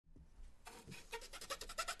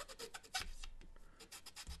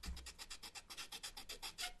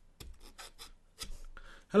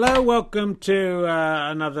Hello, welcome to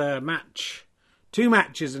another match. Two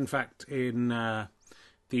matches, in fact, in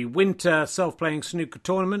the Winter Self-Playing Snooker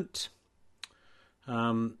Tournament.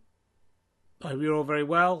 I hope you're all very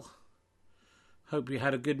well. Hope you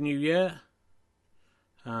had a good New Year.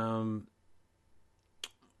 You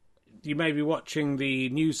may be watching the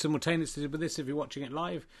news simultaneously with this if you're watching it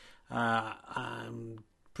live. I'm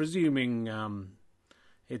presuming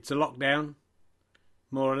it's a lockdown,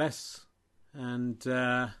 more or less. And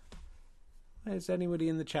is anybody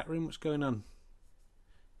in the chat room? What's going on?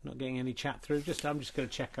 Not getting any chat through. I'm just going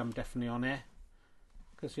to check I'm definitely on air,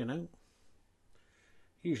 because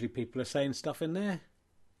usually people are saying stuff in there.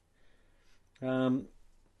 Oh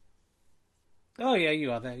yeah,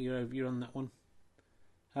 you are there. You're on that one.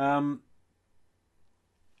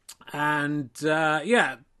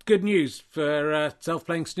 Yeah, good news for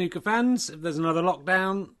self-playing snooker fans. If there's another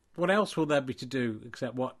lockdown, what else will there be to do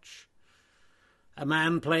except watch a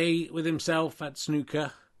man play with himself at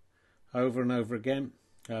snooker over and over again?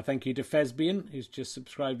 Thank you to Fesbian, who's just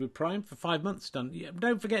subscribed with Prime for 5 months. Done. Yeah,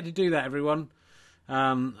 don't forget to do that, everyone.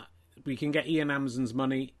 We can get Ian Amazon's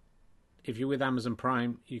money. If you're with Amazon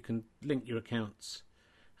Prime, you can link your accounts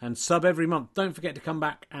and sub every month. Don't forget to come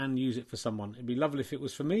back and use it for someone. It'd be lovely if it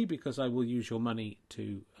was for me, because I will use your money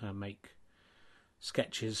to make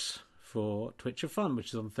sketches for Twitch of Fun, which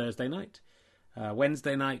is on Thursday night.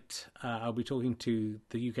 Wednesday night, I'll be talking to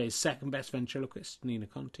the UK's second best ventriloquist, Nina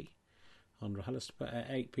Conti, on RHLST at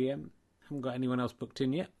 8 p.m. Haven't got anyone else booked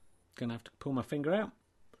in yet. Gonna have to pull my finger out.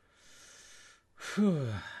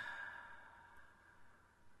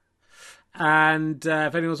 And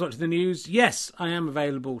if anyone's watching the news, yes, I am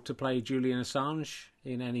available to play Julian Assange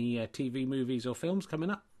in any TV, movies or films coming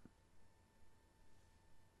up.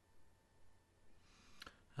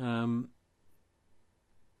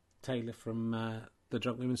 Taylor from The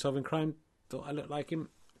Drunk Women Solving Crime thought I looked like him.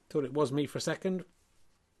 Thought it was me for a second.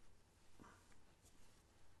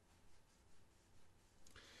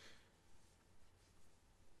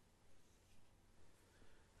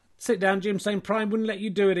 Sit down, Jim, saying Prime wouldn't let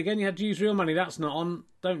you do it again. You had to use real money. That's not on.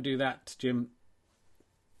 Don't do that, Jim.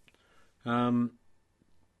 The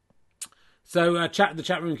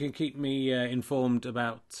chat room can keep me informed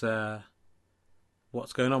about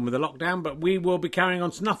what's going on with the lockdown, but we will be carrying on.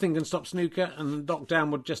 Nothing can stop snooker, and the lockdown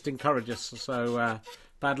would just encourage us. So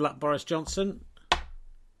bad luck, Boris Johnson.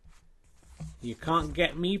 You can't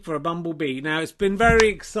get me for a bumblebee. Now, it's been very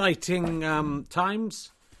exciting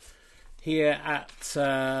times here at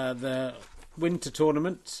the winter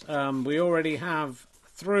tournament. We already have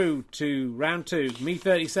through to round 2, me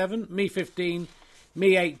 37, me 15,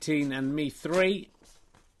 me 18 and me 3.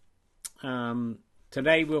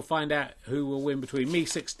 Today we'll find out who will win between me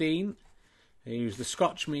 16, who's the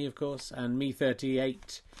Scotch me, of course, and me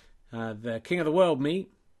 38, the King of the World me.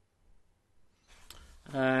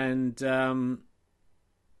 And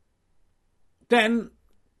then,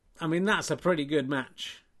 that's a pretty good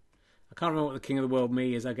match. I can't remember what the King of the World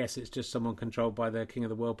me is. I guess it's just someone controlled by the King of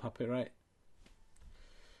the World puppet, right?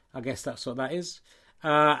 I guess that's what that is.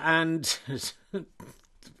 And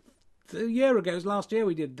a year ago, it was last year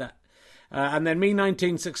we did that. And then me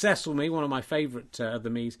 19, Successful Me, one of my favourite of the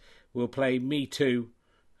me's, will play me 2,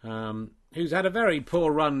 who's had a very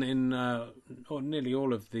poor run in nearly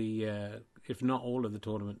all of the, if not all of the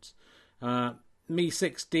tournaments. Me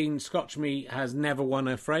 16, Scotch me, has never won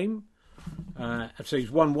a frame. So he's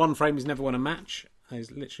won one frame, he's never won a match.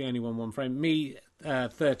 He's literally only won one frame. Me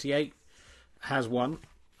 38 has won.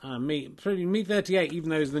 Me 38, even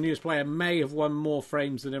though he's the newest player, may have won more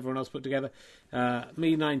frames than everyone else put together.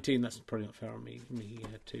 Me 19, that's probably not fair on me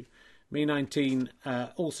 2. Me 19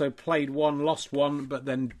 also played one, lost one, but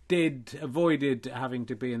then avoided having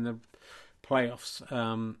to be in the playoffs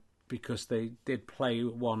because they did play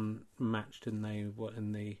one match, didn't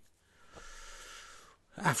they?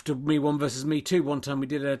 After me 1 versus me 2, one time we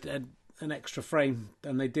did an extra frame,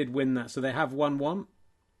 and they did win that, so they have won one.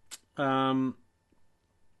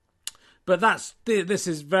 But this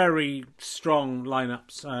is very strong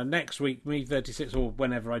lineups. Next week, me 36, or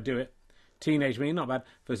whenever I do it, Teenage Me, not bad,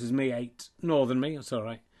 versus me 8, Northern Me, that's all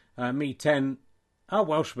right. Me 10,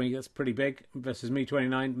 Welsh Me, that's pretty big, versus me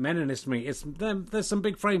 29, Meninist Me. There's some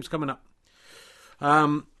big frames coming up.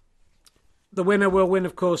 The winner will win,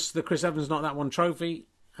 of course, the Chris Evans Not That One trophy,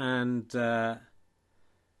 and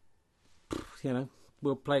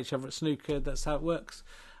we'll play each other at snooker. That's how it works.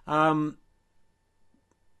 I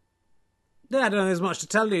don't know there's much to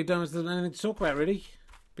tell you. There's anything to talk about, really,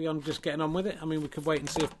 beyond just getting on with it. We could wait and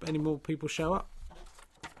see if any more people show up.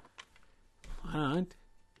 All right.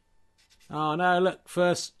 Oh, no, look,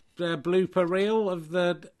 first blooper reel of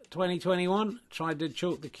the 2021. Tried to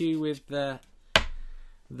chalk the Q with the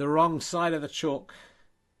wrong side of the chalk.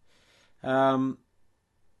 Your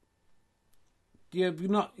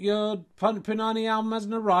Punani album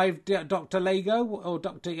hasn't arrived. Dr. Lego or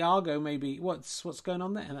Dr. Iago, maybe. What's going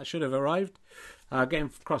on there? And that should have arrived.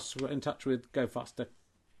 Getting in touch with Go Faster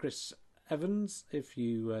Chris Evans, if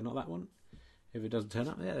you not that one. If it doesn't turn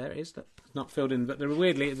up, yeah, there it is. It's not filled in, but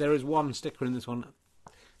weirdly there is one sticker in this one.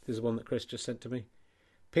 This is one that Chris just sent to me.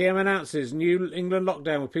 PM announces New England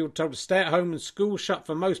lockdown with people told to stay at home and school shut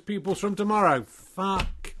for most pupils from tomorrow.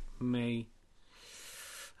 Fuck me.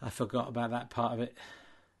 I forgot about that part of it.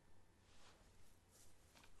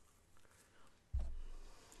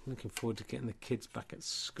 Looking forward to getting the kids back at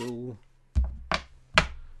school.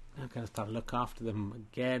 I'm going to start to look after them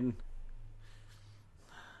again.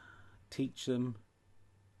 Teach them.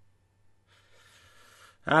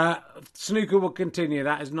 Snooker will continue.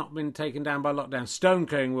 That has not been taken down by lockdown. Stone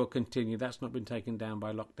curling will continue. That's not been taken down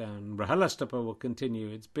by lockdown. RHLSTP will continue.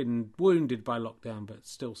 It's been wounded by lockdown, but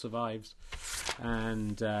still survives.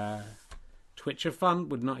 And Twitcher Fun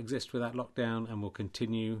would not exist without lockdown and will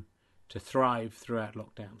continue to thrive throughout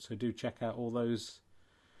lockdown. So do check out all those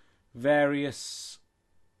various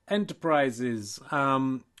enterprises.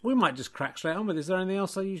 We might just crack straight on with. Is there anything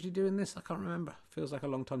else I usually do in this? I can't remember. Feels like a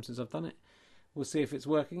long time since I've done it. We'll see if it's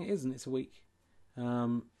working. It isn't. It's a week.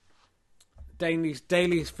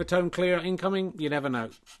 Daily for Tone Clear incoming. You never know,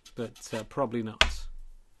 but probably not.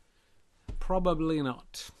 Probably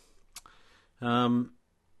not. Got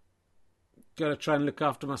to try and look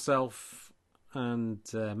after myself and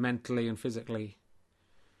mentally and physically.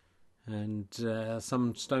 And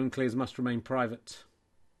some Stone Clears must remain private.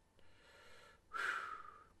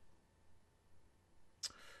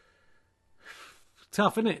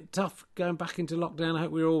 Tough, isn't it? Tough going back into lockdown. I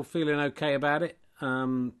hope we're all feeling okay about it. I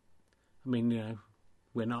mean, you know,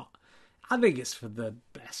 we're not. I think it's for the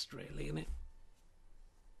best, really, isn't it?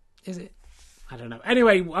 Is it? I don't know.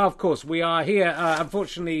 Anyway, of course, we are here.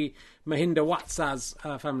 Unfortunately, Mahinda Watsa's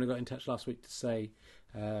family got in touch last week to say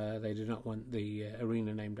they do not want the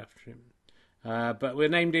arena named after him. But we're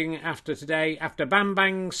naming after today, after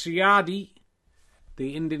Bambang Suyadi,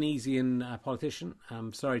 the Indonesian politician.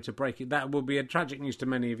 I'm sorry to break it. That will be a tragic news to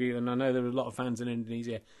many of you, and I know there are a lot of fans in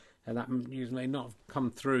Indonesia, and that news may not have come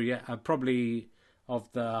through yet. Probably of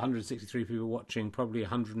the 163 people watching, probably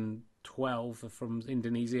 112 are from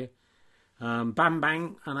Indonesia.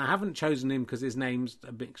 Bambang, and I haven't chosen him because his name's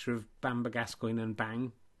a mixture of Bamba Gascoigne and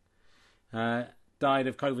Bang. Died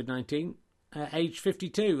of COVID-19, age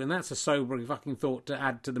 52, and that's a sobering fucking thought to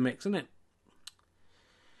add to the mix, isn't it?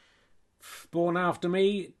 Born after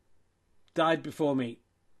me, died before me.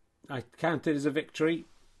 I count it as a victory.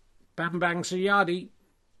 Bambang Suyadi.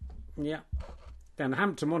 Yeah. And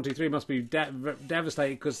Hampton 123 must be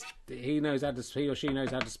devastated because he or she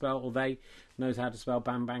knows how to spell, or they knows how to spell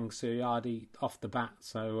Bambang Suyadi off the bat.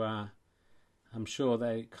 So I'm sure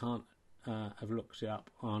they can't have looked it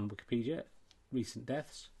up on Wikipedia. Recent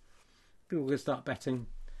deaths. People can start betting.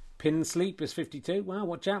 Pin Sleep is 52. Wow,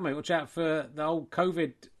 watch out, mate. Watch out for the old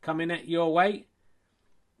COVID coming at your way.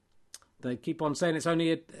 They keep on saying it's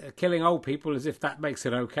only killing old people as if that makes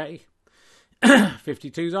it okay.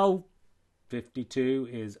 52's old. 52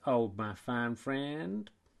 is old, my fine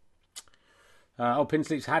friend. Pin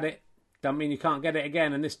Sleep's had it. Doesn't mean you can't get it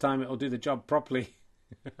again, and this time it'll do the job properly.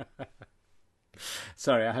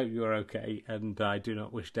 Sorry, I hope you're okay, and I do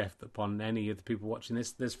not wish death upon any of the people watching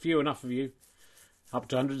this. There's few enough of you. Up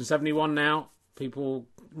to 171 now. People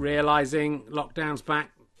realising lockdown's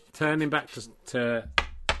back, turning back to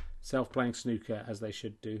self-playing snooker as they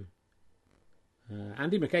should do.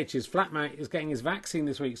 Andy McCage's flatmate is getting his vaccine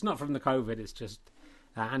this week. It's not from the COVID, it's just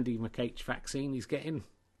Andy McCage vaccine he's getting.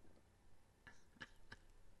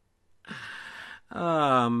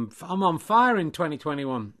 I'm on fire in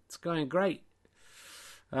 2021. It's going great.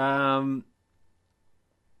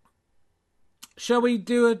 Shall we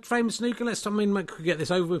do a famous snooker list? I mean, I could get this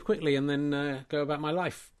over with quickly and then go about my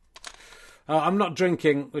life. I'm not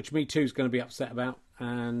drinking, which Me Too's going to be upset about.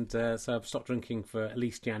 And so I've stopped drinking for at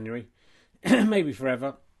least January. Maybe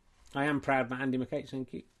forever. I am proud of Andy McCage,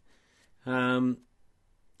 thank you.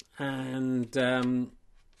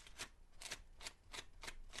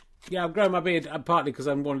 Yeah, I've grown my beard partly because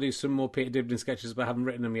I want to do some more Peter Dibdin sketches, but I haven't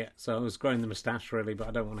written them yet. So I was growing the moustache, really, but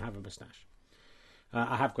I don't want to have a moustache.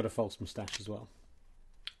 I have got a false moustache as well.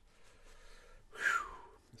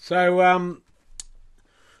 So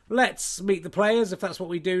let's meet the players, if that's what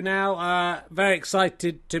we do now. Very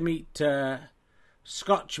excited to meet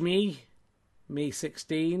Scotch Me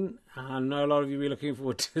 16. I know a lot of you will be looking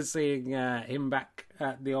forward to seeing him back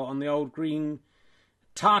at on the old green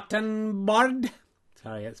tartan board.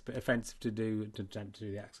 Sorry, it's a bit offensive to do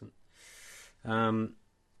the accent.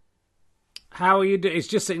 How are you doing? It's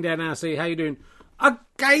just sitting there now. See, how you doing?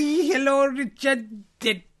 Okay, hello, Richard.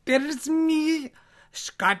 There's me,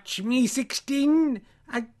 Scotch me 16.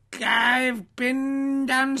 I've been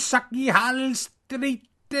down Sauchiehall Street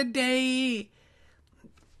today.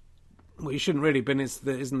 Well, you shouldn't really been.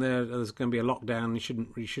 Isn't there? There's going to be a lockdown.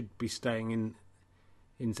 You should be staying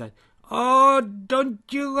inside. Oh, don't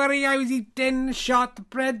you worry. I was eating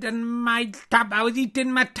shortbread and I was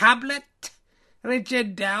eating my tablet,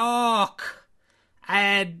 Richard. Oh,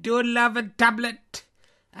 I do love a tablet.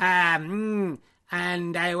 And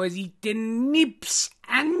I was eating nips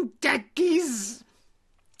and tatties.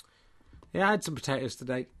 Yeah, I had some potatoes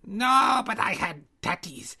today. No, but I had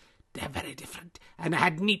tatties. They're very different. And I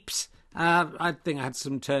had nips. I think I had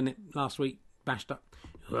some turnip last week, bashed up.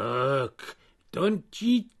 Look, don't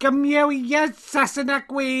you come here with your Sassenach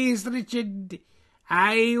ways, Richard.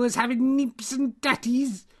 I was having nips and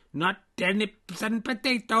tatties, not turnips and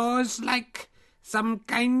potatoes like some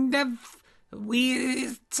kind of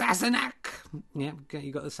weird Sassenach. Yeah,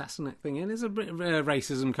 you got the Sassenach thing in. There's a bit of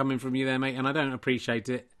racism coming from you there, mate, and I don't appreciate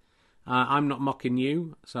it. I'm not mocking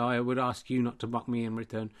you, so I would ask you not to mock me in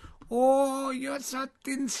return. Oh, you're so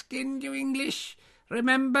thin-skinned, you English.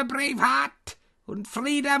 Remember Braveheart? And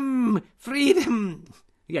freedom.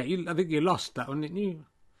 Yeah, I think you lost that one, didn't you?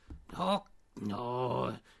 Oh,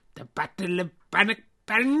 no. The Battle of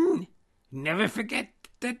Bannockburn. Never forget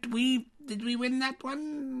that did we win that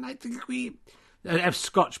one? I think we... A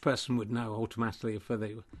Scotch person would know automatically if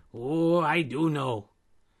they... Oh, I do know.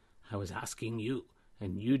 I was asking you,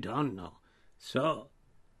 and you don't know. So,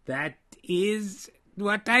 that is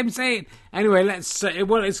what I'm saying. Anyway, let's...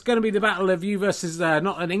 well, it's going to be the battle of you versus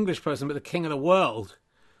not an English person, but the King of the World.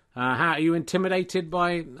 How are you intimidated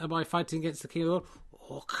by fighting against the King of the World?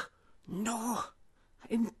 Oh, no.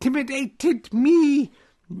 Intimidated me?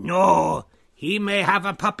 No. He may have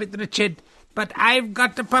a puppet, Richard, but I've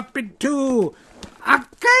got a puppet too.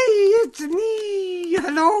 Okay, it's me.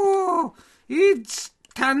 Hello. It's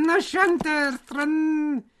Tanashantar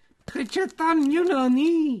from Twitchathon. You know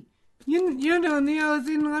me. You know me. I was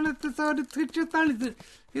in one episode of Twitchathon.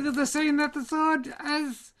 It was the same episode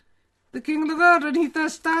as the King of the World when he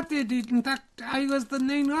first started. In fact, I was the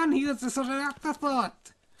main one. He was the sort of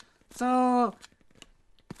afterthought. So,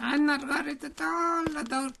 I'm not worried at all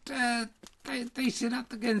about facing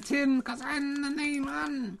up against him, because I'm the main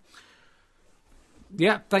one.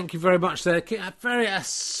 Yeah, thank you very much there.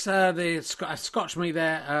 The Scotch me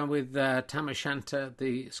there with Tam O'Shanter,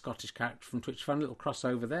 the Scottish character from Twitch Fun. Little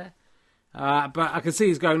crossover there. But I can see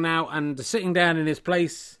he's going now and sitting down in his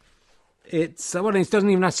place. It's well, he doesn't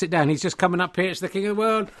even have to sit down. He's just coming up here. It's the King of the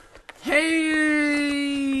World.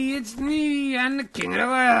 Hey, it's me. I'm the King of the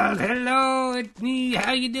World. Hello, it's me.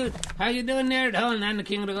 How you doing? How you doing there at home? I'm the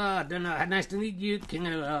King of the World. Don't know. Nice to meet you, King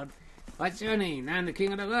of the World. What's your name? I'm the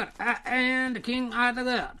King of the World. I am the King of the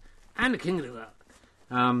World. I'm the King of the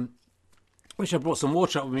World. Wish I brought some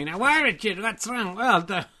water up with me now. Why, Richard? What's wrong? Well,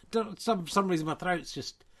 some reason my throat's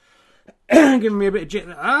just giving me a bit of jit.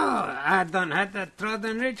 Oh, I don't have to throw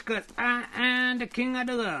them rich because I am the King of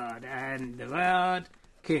the World. And the World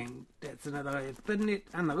King. That's another way of putting it.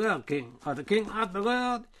 I'm the World King. Or the King of the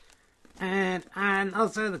World. And I'm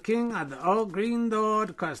also the King of the Old Green Lord,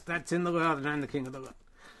 because that's in the world and I'm the King of the World.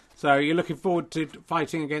 So you're looking forward to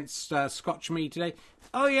fighting against Scotch me today?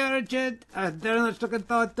 Oh yeah, Richard. Very much looking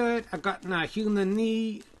forward to it. I got a human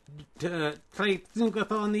knee to play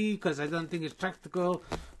snooker-thon knee because I don't think it's practical.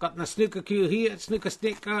 Got the snooker cue here, snooker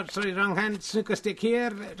stick out, sorry, wrong hand, snooker stick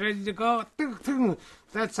here, ready to go.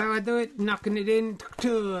 That's how I do it, knocking it in,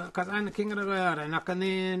 because I'm the King of the World. I'm knocking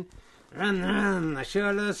in. Run, I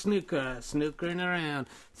sure love snookering around.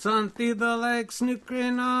 Some people like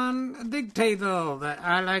snookering on a big table, but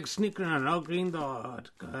I like snookering on an old green board,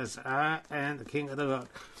 because I am the King of the World.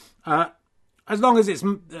 As long as it's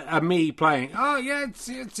me playing. Oh, yeah,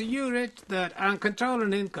 it's you, Rich, that I'm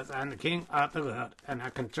controlling him, because I'm the King of the World, and I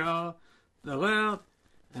control the world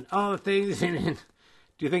and all the things in it.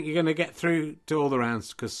 Do you think you're going to get through to all the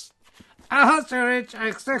rounds? Because I hope so, Rich. I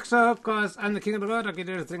expect so, because I'm the King of the World. I can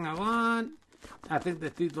do everything I want. I think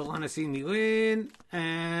that people want to see me win.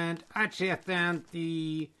 And actually, I found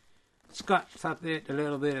the Scotch subject a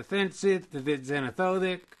little bit offensive, a bit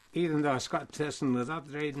xenophobic, even though a Scotch person was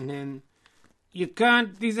upgrading him. You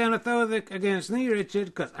can't be xenophobic against me, Richard,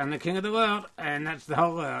 because I'm the King of the World, and that's the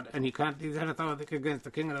whole world. And you can't be xenophobic against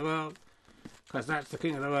the King of the World, because that's the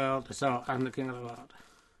King of the World, so I'm the King of the World.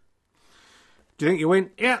 Do you think you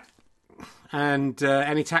win? Yeah. And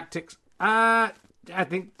any tactics? I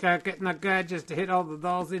think getting a guy just to hit all the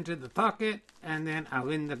dolls into the pocket, and then I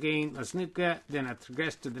win the game of snooker. Then I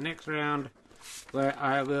progress to the next round, where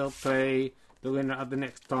I will play the winner of the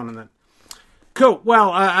next tournament. Cool.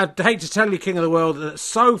 Well, I'd hate to tell you, King of the World, that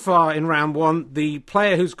so far in round one, the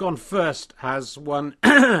player who's gone first has won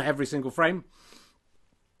every single frame.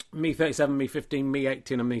 Me 37, me 15, me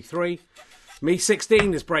 18, and me 3. Me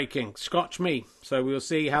 16 is breaking. Scotch me. So we'll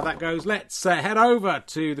see how that goes. Let's head over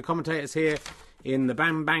to the commentators here in the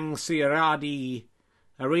Bang Bang Siaradi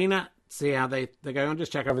arena. See how they're going on.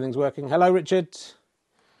 Just check everything's working. Hello, Richard.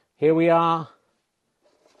 Here we are.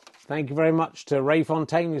 Thank you very much to Ray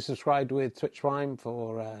Fontaine, who subscribed with Twitch Prime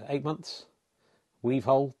for 8 months.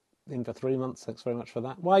 Weavehole in for 3 months. Thanks very much for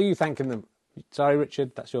that. Why are you thanking them? Sorry,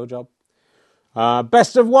 Richard. That's your job.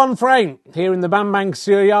 Best of one frame here in the Bang Bang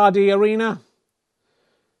Siaradi arena.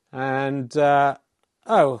 And,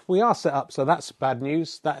 we are set up, so that's bad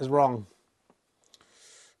news. That is wrong.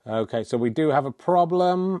 Okay, so we do have a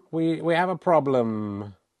problem. We have a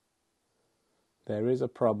problem. There is a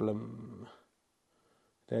problem.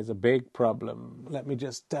 There's a big problem. Let me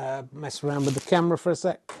just mess around with the camera for a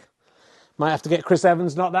sec. Might have to get Chris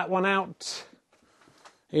Evans, knock that one out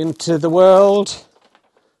into the world.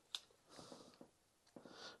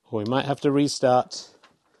 Or we might have to restart.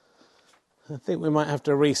 I think we might have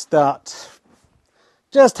to restart.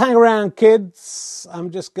 Just hang around, kids.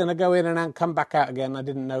 I'm just going to go in and come back out again. I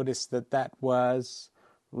didn't notice that was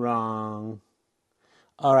wrong.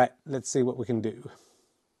 All right, let's see what we can do.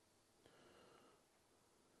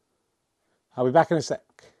 I'll be back in a sec.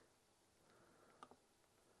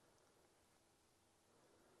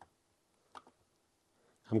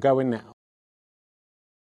 I'm going now.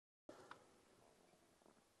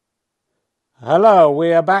 Hello,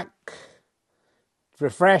 we are back.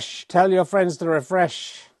 Refresh. Tell your friends to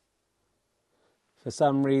refresh. For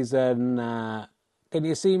some reason, can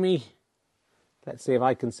you see me? Let's see if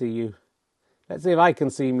I can see you. Let's see if I can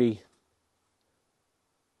see me.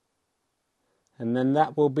 And then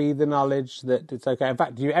that will be the knowledge that it's okay. In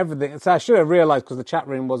fact, everything. So I should have realised because the chat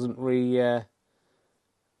room wasn't going.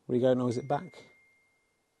 Oh, is it back?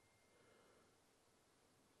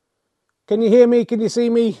 Can you hear me? Can you see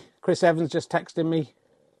me? Chris Evans just texting me.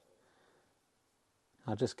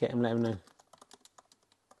 I'll just let him know.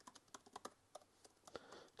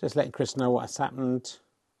 Just letting Chris know what's happened.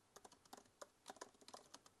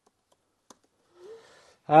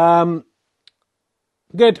 Good,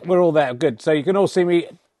 we're all there. Good. So you can all see me.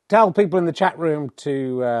 Tell people in the chat room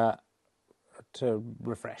to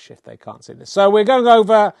refresh if they can't see this. So we're going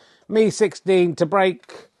over me 16 to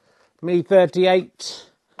break, me 38,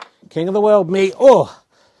 King of the World, me.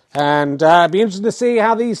 And be interested to see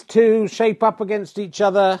how these two shape up against each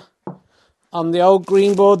other on the old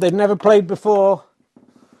green board. They've never played before.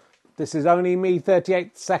 This is only me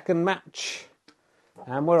 38th second match.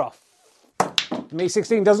 And we're off. Me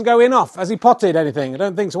 16 doesn't go in off. Has he potted anything? I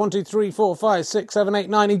don't think so. 1, 2, 3, 4, 5, 6, 7, 8,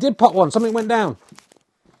 9. He did pot one. Something went down.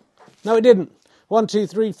 No, it didn't. 1, 2,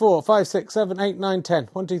 3, 4, 5, 6, 7, 8, 9, 10.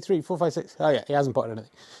 1, 2, 3, 4, 5, 6. Oh, yeah, he hasn't potted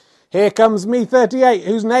anything. Here comes me 38,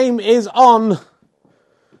 whose name is on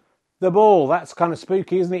the ball. That's kind of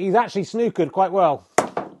spooky, isn't it? He's actually snookered quite well.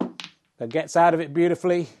 But gets out of it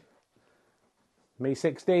beautifully. Me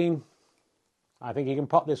 16. I think he can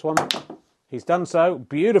pot this one. He's done so.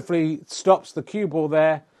 Beautifully stops the cue ball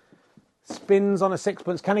there. Spins on a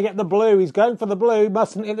sixpence. Can he get the blue? He's going for the blue.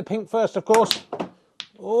 Mustn't hit the pink first, of course.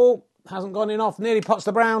 Oh, hasn't gone in off. Nearly pots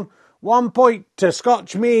the brown. 1 point to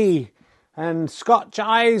Scotch me. And Scotch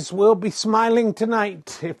eyes will be smiling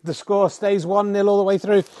tonight if the score stays 1-0 all the way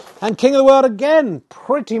through. And King of the World again.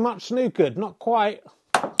 Pretty much snookered. Not quite.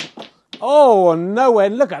 Oh, nowhere.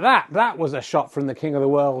 Look at that. That was a shot from the King of the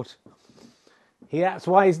World. That's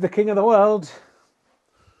why he's the King of the World.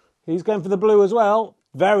 He's going for the blue as well.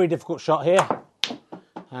 Very difficult shot here.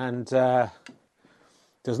 And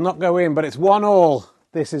does not go in, but it's 1-1.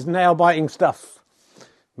 This is nail-biting stuff.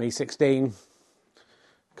 Me 16.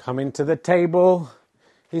 Coming to the table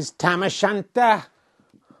is Tamashanta.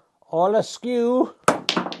 All askew.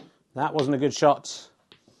 That wasn't a good shot.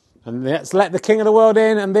 And let's let the King of the World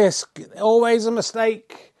in. And this, always a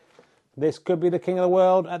mistake. This could be the King of the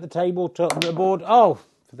World at the table, to the board. Oh,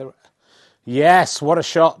 yes, what a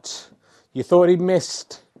shot. You thought he'd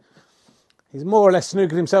missed. He's more or less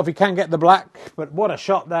snookered himself. He can get the black, but what a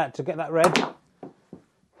shot that to get that red.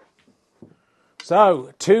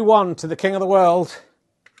 So, 2-1 to the King of the World.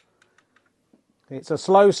 It's a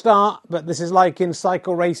slow start, but this is like in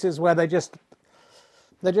cycle races where they're just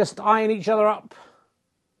eyeing each other up.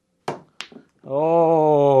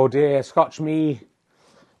 Oh dear, Scotch me.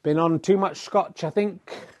 Been on too much scotch, I think.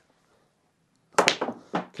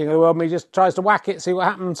 King of the World me just tries to whack it, see what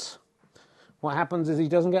happens. What happens is he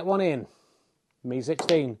doesn't get one in. Me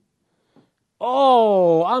 16.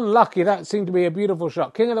 Oh, unlucky. That seemed to be a beautiful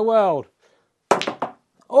shot. King of the World.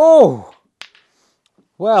 Oh!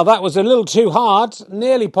 Well, that was a little too hard.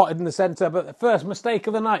 Nearly potted in the centre, but the first mistake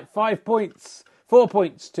of the night. 5 points. 4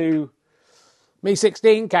 points to me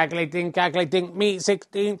 16. Calculating. Me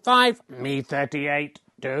 16. 5. Me 38.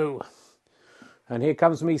 2. And here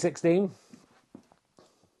comes me 16.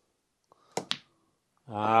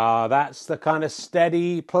 Ah, that's the kind of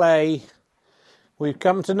steady play we've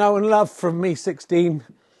come to know and love from me 16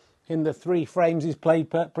 in the 3 frames he's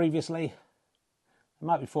played previously. It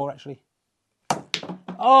might be 4, actually.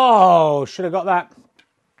 Oh, should have got that.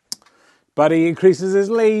 But he increases his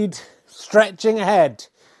lead, stretching ahead.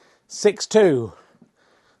 6-2.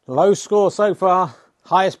 Low score so far.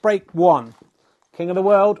 Highest break, 1. King of the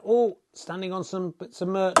World. Oh, standing on some bits of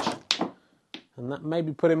merch. And that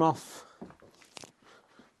maybe put him off.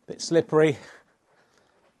 Bit slippery.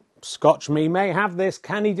 Scotch me may have this.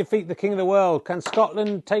 Can he defeat the King of the World? Can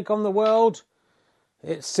Scotland take on the world?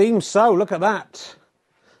 It seems so. Look at that.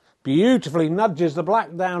 Beautifully nudges the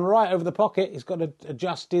black down right over the pocket. He's got to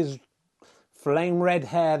adjust his flame red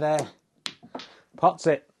hair there. Pots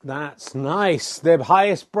it. That's nice. The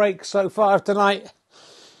highest break so far tonight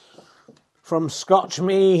from Scotch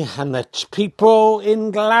me, and the people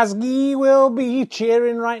in Glasgow will be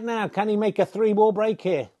cheering right now. Can he make a 3-ball break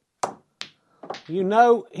here? You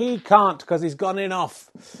know he can't because he's gone in off.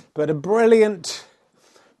 But a brilliant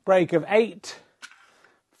break of 8.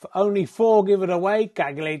 Only 4 give it away.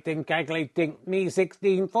 Calculating. Me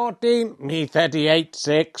 16, 14. Me 38,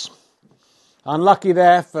 6. Unlucky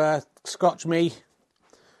there for Scotch me.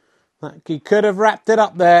 He could have wrapped it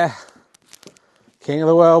up there. King of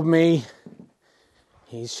the World me.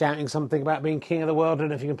 He's shouting something about being King of the World. I don't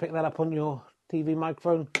know if you can pick that up on your TV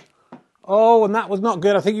microphone. Oh, and that was not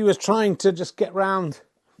good. I think he was trying to just get round.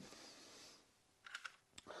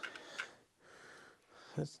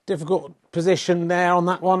 It's a difficult position there on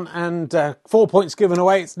that one. And 4 points given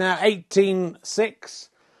away. It's now 18-6.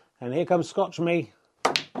 And here comes Scotch me.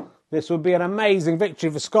 This would be an amazing victory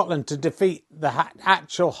for Scotland to defeat the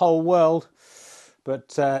actual whole world.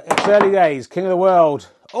 But it's early days. King of the World.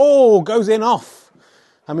 Oh, goes in off.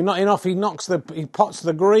 I mean, not in off. He pots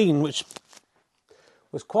the green, which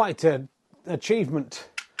was quite an achievement.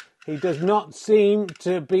 He does not seem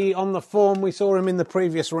to be on the form we saw him in the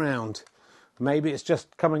previous round. Maybe it's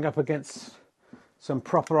just coming up against some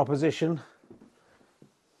proper opposition.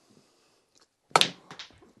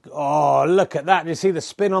 Oh, look at that. Do you see the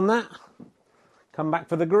spin on that? Come back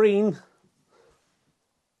for the green.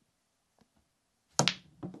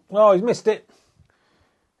 Oh, he's missed it.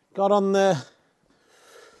 Got on the...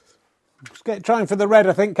 Trying for the red,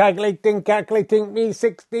 I think. Calculating. Me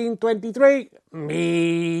 16, 23.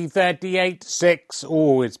 Me 38, 6.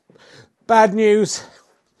 Oh, it's bad news.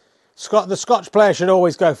 The Scotch player should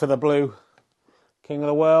always go for the blue. King of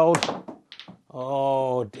the World.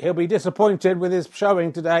 Oh, he'll be disappointed with his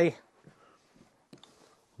showing today.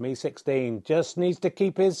 Me 16. Just needs to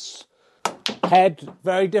keep his head.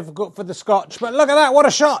 Very difficult for the Scotch. But look at that. What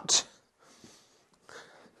a shot.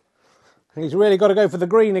 He's really got to go for the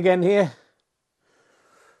green again here.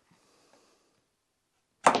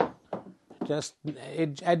 Just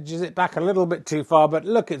edges it back a little bit too far. But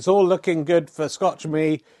look, it's all looking good for Scotch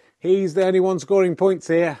me. He's the only one scoring points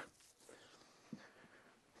here.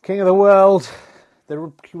 King of the World.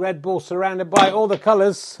 The red ball surrounded by all the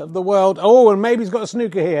colours of the world. Oh, and maybe he's got a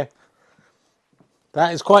snooker here.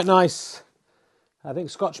 That is quite nice. I think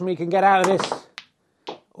Scotch me can get out of this.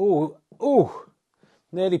 Oh.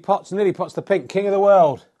 Nearly pots the pink. King of the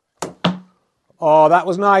World. Oh, that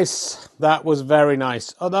was nice. That was very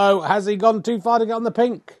nice. Although, has he gone too far to get on the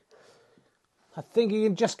pink? I think he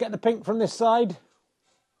can just get the pink from this side.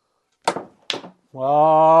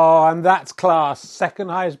 Oh, and that's class. Second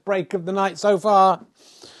highest break of the night so far.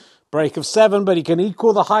 Break of 7, but he can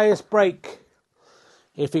equal the highest break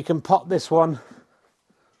if he can pot this one.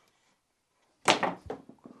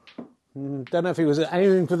 Don't know if he was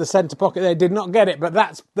aiming for the centre pocket there. Did not get it, but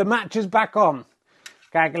the match is back on.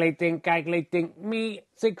 Calculating. Me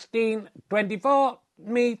 16, 24.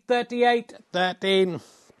 Me 38, 13.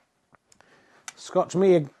 Scotch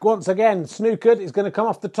me once again. Snookered. He's going to come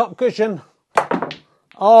off the top cushion.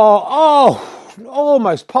 Oh,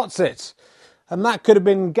 almost pots it. And that could have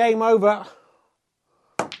been game over.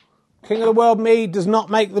 King of the World me does not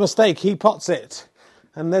make the mistake. He pots it.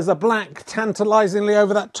 And there's a black tantalisingly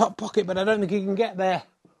over that top pocket, but I don't think he can get there.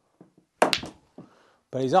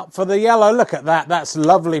 But he's up for the yellow. Look at that. That's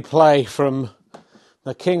lovely play from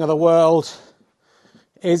the King of the World.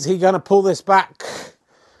 Is he going to pull this back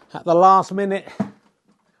at the last minute?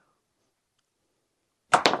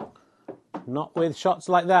 Not with shots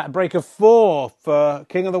like that. A break of 4 for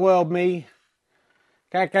King of the World, me.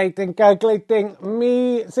 Calculating.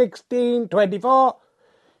 Me 16, 24.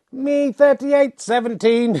 Me 38,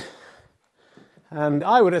 17. And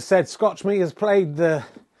I would have said Scotch Me has played the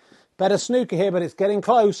better snooker here, but it's getting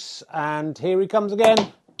close. And here he comes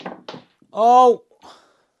again. Oh,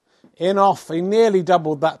 in off. He nearly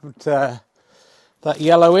doubled that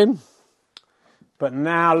yellow in. But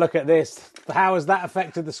now look at this. How has that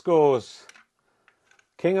affected the scores?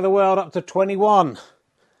 King of the World up to 21.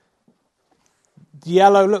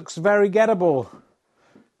 Yellow looks very gettable.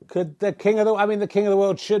 Could the King of the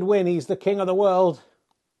World should win. He's the King of the World.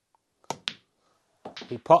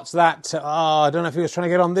 He pots that. I don't know if he was trying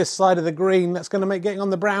to get on this side of the green. That's going to make getting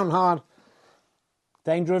on the brown hard.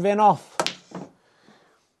 Danger of in off.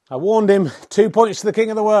 I warned him. 2 points to the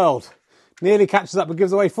King of the World. Nearly catches up but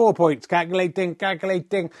gives away 4 points. Calculating.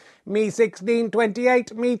 Me 16,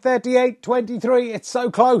 28. Me 38, 23. It's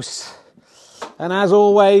so close. And as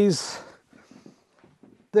always,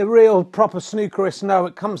 the real proper snookerists know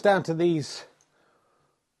it comes down to these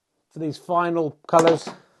final colours.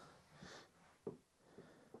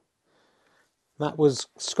 That was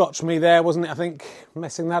Scotch Me there, wasn't it? I think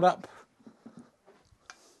messing that up.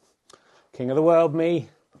 King of the World, me.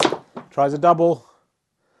 Tries a double.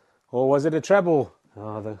 Or was it a treble?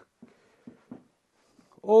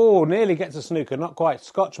 Nearly gets a snooker. Not quite.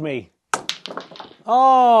 Scotch Me.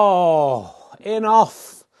 Oh, in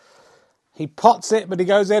off. He pots it, but he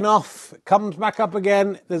goes in off. Comes back up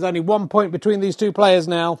again. There's only 1 point between these two players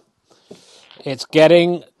now. It's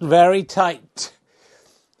getting very tight.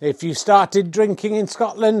 If you started drinking in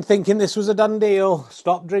Scotland thinking this was a done deal,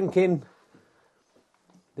 stop drinking.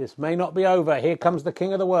 This may not be over. Here comes the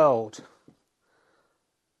King of the World.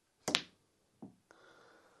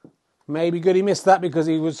 Maybe good he missed that because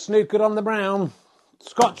he was snookered on the brown.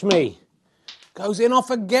 Scotch Me. Goes in off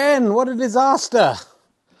again. What a disaster.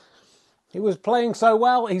 He was playing so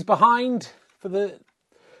well. He's behind for the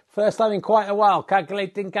first time in quite a while.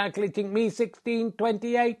 Calculating. Me 16,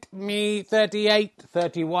 28. Me 38,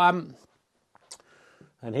 31.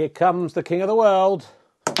 And here comes the King of the World.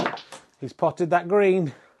 He's potted that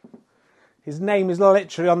green. His name is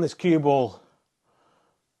literally on this cue ball.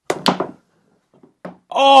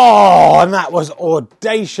 Oh, and that was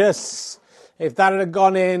audacious. If that had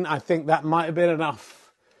gone in, I think that might have been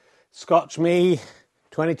enough. Scotch Me,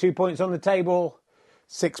 22 points on the table,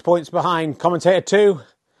 6 points behind. Commentator 2,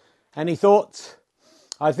 any thoughts?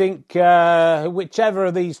 I think whichever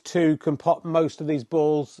of these two can pot most of these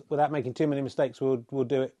balls without making too many mistakes will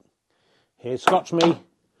do it. Here's Scotch Me.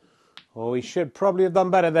 Oh, he should probably have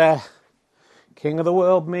done better there. King of the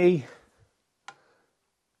World, me.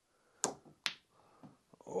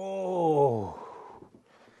 Oh,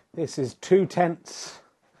 this is 2 tenths.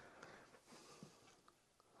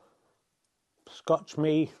 Scotch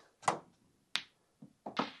Me.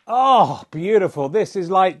 Oh, beautiful. This is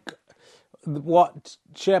like what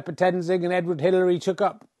Sherpa Tenzing and Edward Hillary took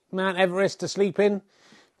up Mount Everest to sleep in.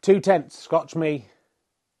 2 tenths, Scotch Me.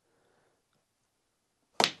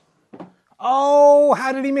 Oh,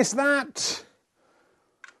 how did he miss that?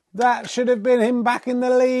 That should have been him back in the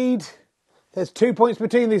lead. There's 2 points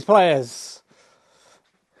between these players.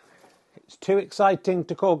 It's too exciting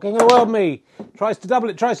to call. King of the World, me. Tries to double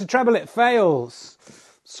it, tries to treble it, fails.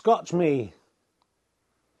 Scotch Me.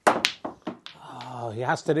 Oh, he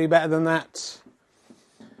has to do better than that.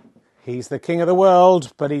 He's the King of the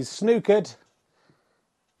World, but he's snookered.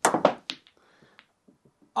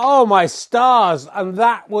 Oh, my stars. And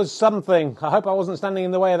that was something. I hope I wasn't standing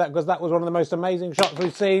in the way of that because that was one of the most amazing shots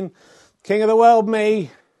we've seen. King of the World,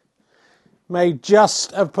 me. May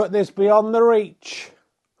just have put this beyond the reach.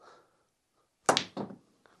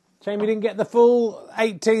 Shame he didn't get the full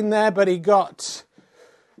 18 there, but he got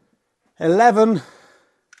 11.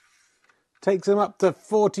 Takes him up to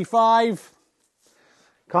 45.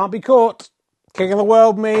 Can't be caught. King of the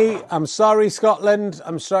World, me. I'm sorry, Scotland.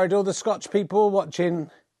 I'm sorry to all the Scotch people watching.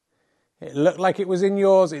 It looked like it was in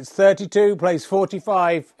yours. It's 32, plays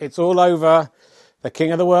 45. It's all over. The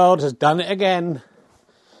King of the World has done it again.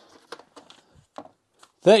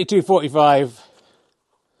 32-45.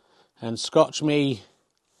 And Scotch Me,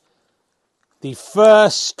 the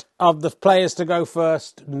first of the players to go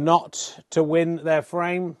first, not to win their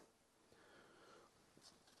frame.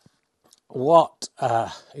 What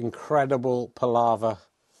a incredible palaver.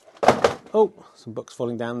 Oh, some books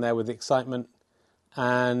falling down there with the excitement.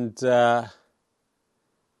 And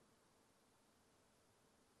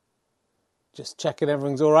Just checking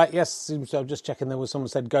everything's all right. Yes, seems to. I'm just checking there was someone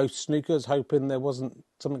said Ghost Snookers, hoping there wasn't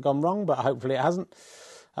something gone wrong, but hopefully it hasn't.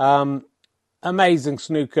 Amazing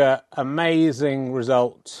snooker, amazing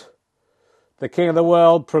result. The King of the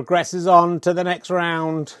World progresses on to the next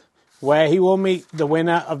round, where he will meet the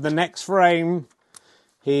winner of the next frame.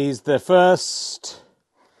 He's the first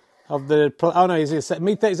of the... Oh no, he's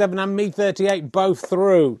Me 37 and Me 38 both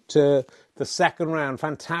through to the second round.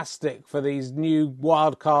 Fantastic for these new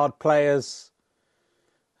wildcard players.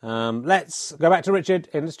 Let's go back to Richard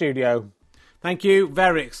in the studio. Thank you.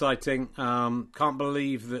 Very exciting. Can't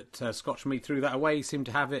believe that Scotch Me threw that away. He seemed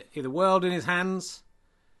to have the world in his hands.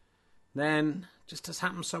 Then, just as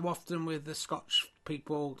happens so often with the Scotch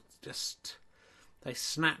people, they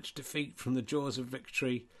snatch defeat from the jaws of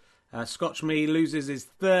victory. Scotch Me loses his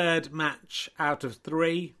third match out of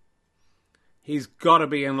 3. He's got to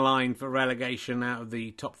be in line for relegation out of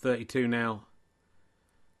the top 32 now.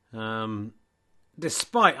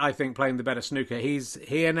 Despite, I think, playing the better snooker. He's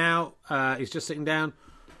here now. He's just sitting down.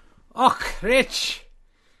 Och, Rich,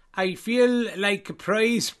 I feel like a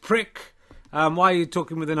prize prick. Why are you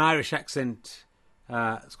talking with an Irish accent,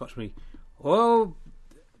 Scotch Me? Oh,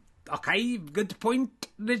 okay, good point,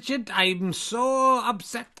 Richard. I'm so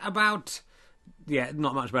upset about... Yeah,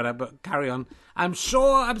 not much better, but carry on. I'm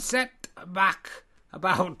so upset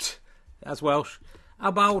about... That's Welsh.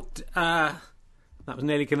 That was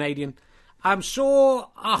nearly Canadian. I'm so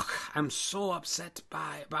upset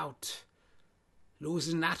about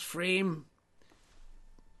losing that frame.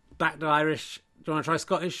 Back to Irish. Do you want to try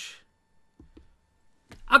Scottish?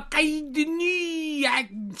 Okay,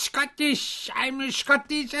 I'm Scottish. I'm as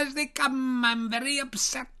Scottish as they come. I'm very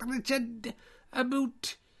upset, Richard,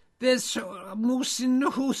 about this moose in the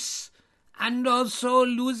hoose and also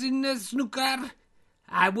losing the snooker.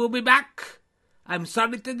 I will be back. I'm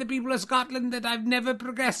sorry to the people of Scotland that I've never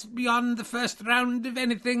progressed beyond the first round of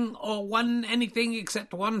anything or won anything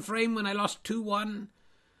except one frame when I lost 2-1.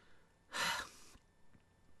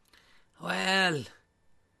 Well,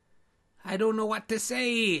 I don't know what to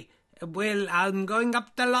say. Well, I'm going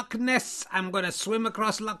up to Loch Ness. I'm going to swim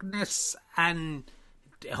across Loch Ness and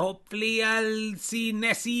hopefully I'll see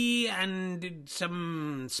Nessie and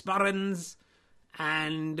some sporrans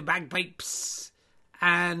and bagpipes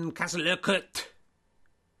and Castle Urquhart.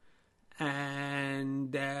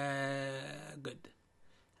 And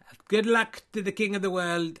good luck to the King of the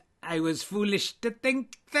World. I was foolish to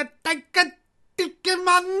think that I could take him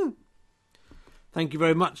on. Thank you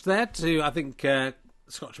very much there to, I think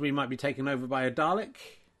Scotch Me might be taken over by a Dalek.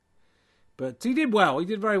 But he did well. He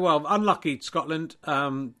did very well. Unlucky, Scotland.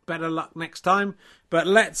 Better luck next time. But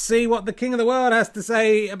let's see what the King of the World has to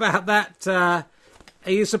say about that.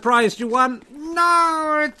 Are you surprised you won?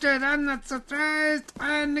 No, Richard, I'm not surprised.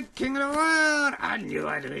 I'm the King of the World. I knew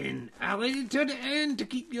I'd win. I waited till the end to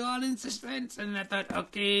keep you all in suspense. And I thought,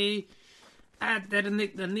 okay, I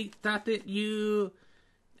detonate the neat thought that you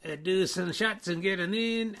do some shots and get an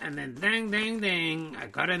in. And then dang, dang, dang, I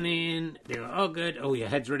got an in. They were all good. Oh, your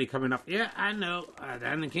head's really coming up. Yeah, I know.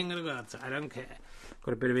 I'm the King of the World, so I don't care.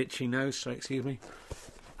 Got a bit of itchy nose, so excuse me.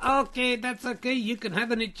 Okay, that's okay. You can have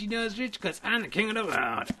an itchy nose, Rich, because I'm the King of the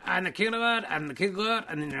World. I'm the King of the World. I'm the King of the World.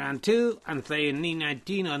 And in round 2, I'm playing knee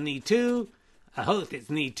 19 on knee 2. I hope it's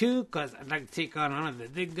knee 2, because I'd like to take on one of the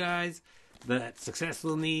big guys. The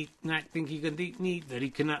successful knee not think he can beat me, but he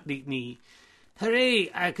cannot beat me. Hooray!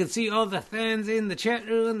 I can see all the fans in the chat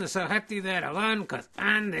room. They're so happy that I won, because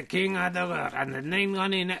I'm the King of the World. I'm the name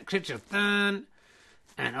on in that creature thorn.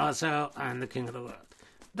 And also, I'm the King of the World.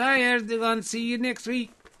 Bye, everyone. See you next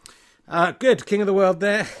week. Good, King of the World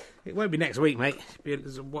there. It won't be next week, mate.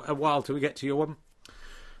 It's a while till we get to your one.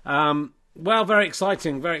 Well, very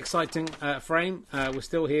exciting frame. We're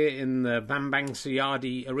still here in the Bambang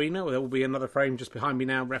Siardi Arena. There will be another frame just behind me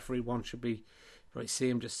now. Referee 1 should be... Right, see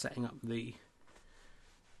him just setting up the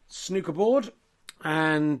snooker board.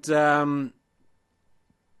 And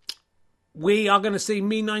we are going to see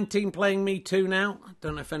Me 19 playing Me 2 now. I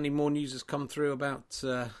don't know if any more news has come through about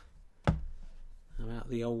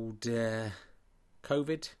the old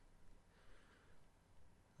COVID.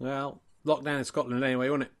 Well, lockdown in Scotland anyway,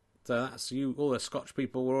 wasn't it? So that's you. All the Scotch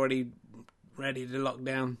people were already ready to lock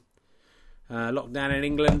down. Lockdown in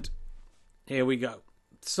England. Here we go.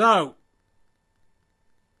 So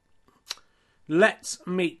let's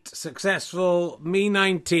meet successful Me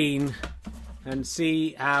 19 and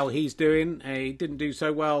see how he's doing. He didn't do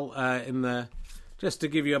so well in the... Just to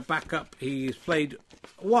give you a backup, he's played...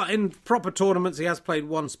 in proper tournaments, he has played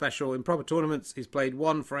one special. In proper tournaments, he's played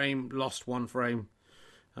one frame, lost one frame.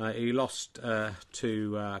 He lost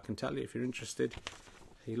to... I can tell you if you're interested.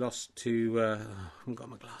 He lost to... I haven't got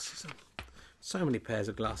my glasses on. So many pairs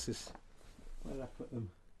of glasses. Where did I put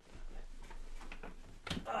them?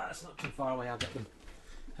 It's not too far away, I'll get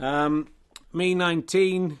them. Me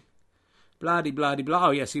 19, bloody blah.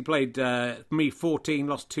 Oh yes, he played me 14,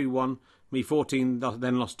 lost 2-1. Me 14,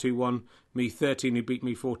 then lost 2-1. Me 13, who beat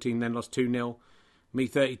me 14, then lost 2-0. Me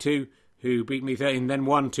 32, who beat me 13, then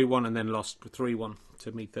won 2-1, and then lost 3-1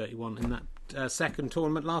 to me 31 in that second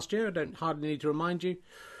tournament last year. I don't hardly need to remind you.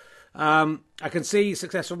 I can see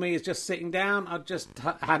Successful Me is just sitting down. I'll just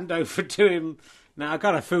hand over to him. Now, I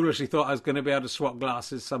kind of foolishly thought I was going to be able to swap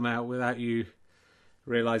glasses somehow without you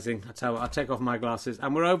realising. I tell you what, I'll take off my glasses.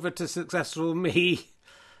 And we're over to Successful Me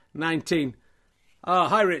 19. Oh,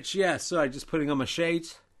 hi, Rich. Yeah, sorry, just putting on my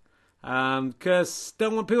shades. Because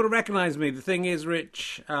don't want people to recognise me. The thing is,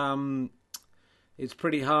 Rich, it's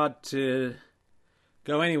pretty hard to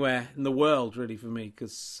go anywhere in the world, really, for me,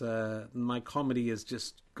 because my comedy has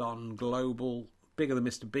just gone global, bigger than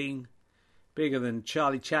Mr. Bean, bigger than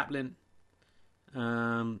Charlie Chaplin.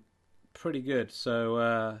 Pretty good.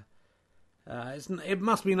 So it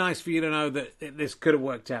must be nice for you to know that this could have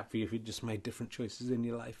worked out for you if you'd just made different choices in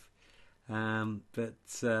your life. Yeah,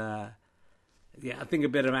 I think a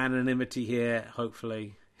bit of anonymity here,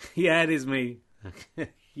 hopefully. Yeah, it is me.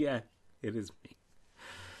 Yeah, it is me.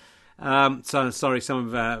 So sorry,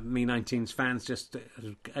 some of Me 19's fans just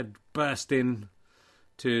had burst in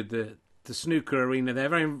to the snooker arena. They're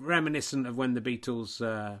very reminiscent of when the Beatles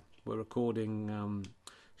were recording.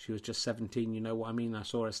 She was just 17, you know what I mean? I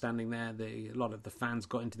saw her standing there. A lot of the fans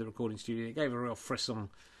got into the recording studio. It gave a real frisson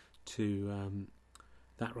to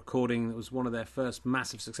that recording. It was one of their first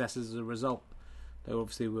massive successes as a result. They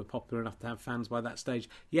obviously were popular enough to have fans by that stage.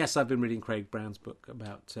 Yes, I've been reading Craig Brown's book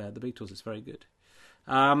about the Beatles. It's very good.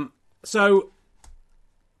 So,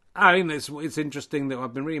 I mean, it's interesting that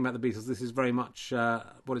I've been reading about the Beatles. This is very much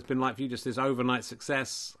what it's been like for you, just this overnight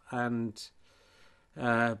success and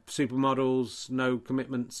supermodels, no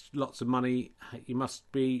commitments, lots of money. You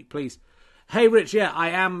must be pleased. Hey, Rich, yeah, I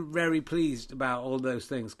am very pleased about all those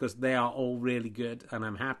things because they are all really good and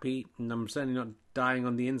I'm happy and I'm certainly not dying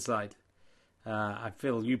on the inside. I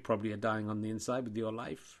feel you probably are dying on the inside with your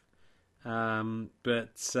life.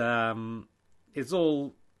 But it's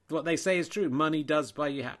all... What they say is true. Money does buy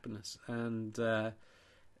you happiness, and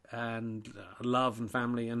love and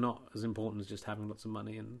family are not as important as just having lots of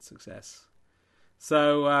money and success.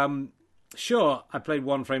 So, sure, I played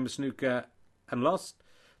one frame of snooker and lost.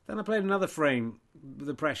 Then I played another frame.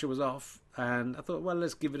 The pressure was off, and I thought, well,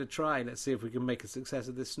 let's give it a try. Let's see if we can make a success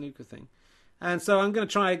of this snooker thing. And so I'm going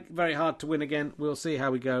to try very hard to win again. We'll see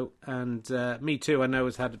how we go. And Me Too, I know,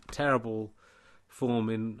 has had a terrible form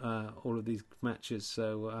in all of these matches,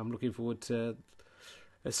 so I'm looking forward to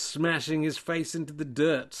smashing his face into the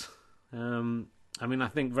dirt. I mean, I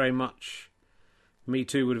think very much Me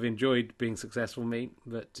Too would have enjoyed being successful,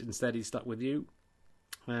 but instead he stuck with you,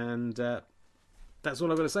 and that's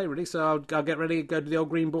all I've got to say, really. So I'll get ready, go to the old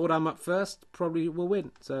green board. I'm up first, probably will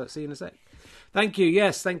win, so see you in a sec. Thank you.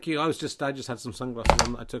 Yes, thank you. I just had some sunglasses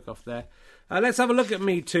on that I took off there. Let's have a look at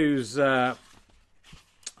Me Too's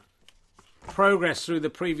progress through the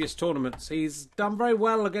previous tournaments. He's done very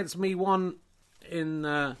well against Me 1 in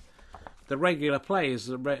the regular players.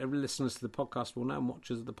 Listeners to the podcast will know, and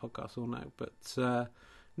watchers of the podcast will know, but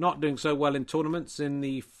not doing so well in tournaments. In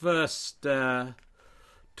the first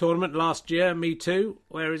tournament last year, Me Too,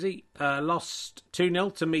 where is he? Lost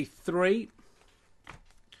 2-0 to Me 3,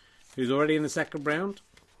 who's already in the second round.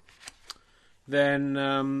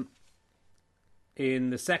 Then in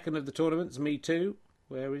the second of the tournaments, Me Too,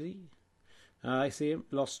 where is he? I see him.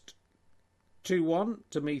 Lost 2-1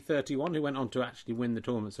 to Me 31, who went on to actually win the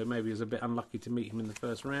tournament, so maybe he was a bit unlucky to meet him in the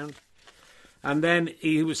first round. And then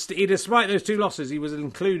despite those two losses, he was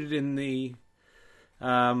included in the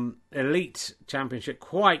Elite Championship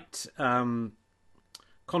quite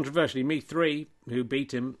controversially. Me 3, who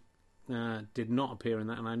beat him, did not appear in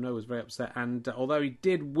that, and I know was very upset. And although he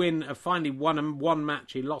did finally won one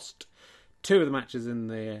match, he lost two of the matches in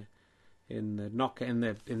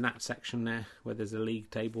that section there where there's a league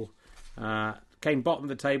table. Came bottom of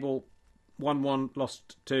the table, 1-1,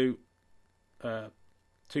 lost 2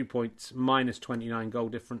 points, minus 29 goal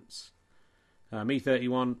difference. Me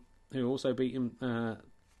 31, who also beat him,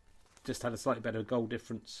 just had a slightly better goal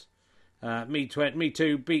difference. Me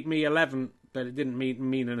 2 beat Me 11, but it didn't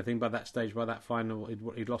mean anything by that stage. By that final,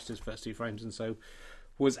 he'd lost his first 2 frames and so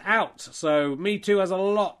was out. So Me Too has a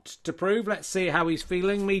lot to prove. Let's see how he's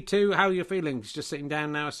feeling. Me Too, how are you feeling? He's just sitting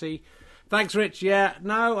down now, I see. Thanks, Rich. Yeah,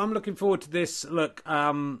 no, I'm looking forward to this. Look,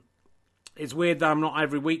 it's weird that I'm not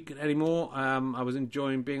every week anymore. I was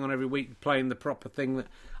enjoying being on every week, playing the proper thing that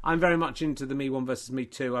I'm very much into the Me 1 versus Me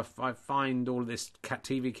 2. I find all of this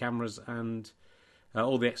TV cameras and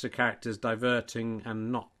all the extra characters diverting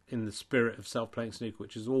and not in the spirit of self-playing snooker,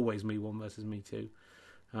 which is always Me 1 versus Me 2.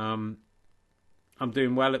 I'm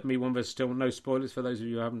doing well at Me 1 versus still. No spoilers for those of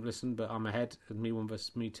you who haven't listened, but I'm ahead at Me 1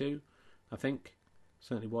 versus Me 2, I think.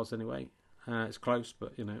 Certainly was anyway. It's close,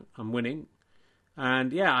 but, I'm winning.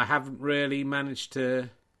 And, yeah, I haven't really managed to...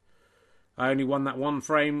 I only won that one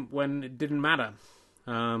frame when it didn't matter.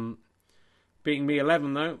 Beating Me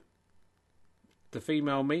 11, though, the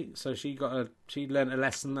female Me, so she learned a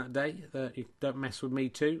lesson that day, that you don't mess with Me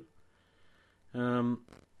 2.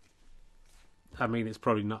 I mean, it's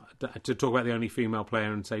probably not... To talk about the only female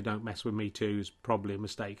player and say don't mess with Me 2 is probably a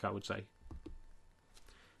mistake, I would say.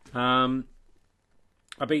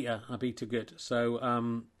 I beat her. I beat her good.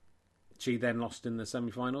 So she then lost in the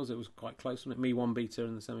semi-finals. It was quite close, wasn't it? Me 1 beat her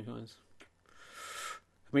in the semi-finals.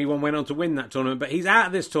 Me 1 went on to win that tournament, but he's out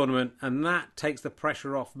of this tournament, and that takes the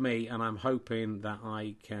pressure off me, and I'm hoping that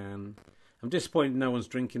I can... I'm disappointed no one's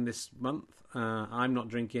drinking this month. I'm not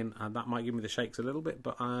drinking, and that might give me the shakes a little bit,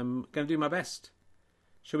 but I'm going to do my best.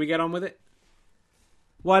 Shall we get on with it?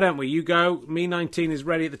 Why don't we? You go. Me 19 is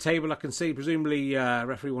ready at the table, I can see. Presumably,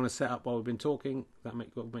 referee want to set up while we've been talking. That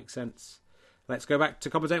makes sense. Let's go back to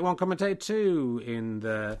commentator 1, commentator 2 in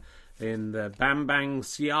the Bam Bang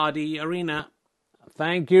Siadi Arena.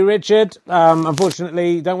 Thank you, Richard.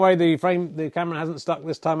 Unfortunately, don't worry, the camera hasn't stuck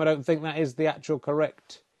this time. I don't think that is the actual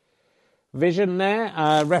correct vision there.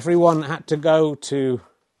 Referee 1 had to go to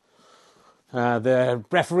the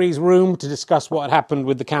referee's room to discuss what had happened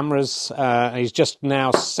with the cameras. He's just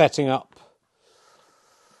now setting up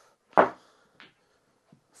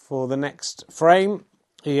for the next frame.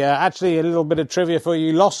 Actually, a little bit of trivia for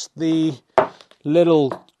you. Lost the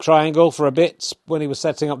little triangle for a bit when he was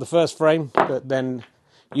setting up the first frame, but then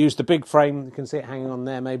used the big frame. You can see it hanging on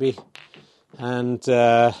there maybe, and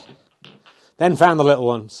then found the little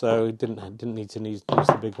one, so he didn't need to use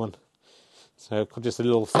the big one. So just a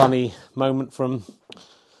little funny moment from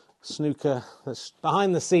snooker. That's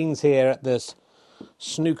behind the scenes here at this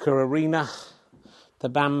snooker arena, the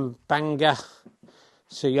Bambanga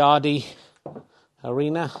Siadi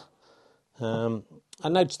Arena. I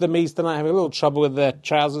noticed the Me's tonight have a little trouble with their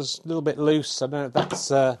trousers, a little bit loose. I don't know if that's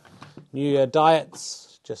New Year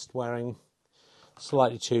diets, just wearing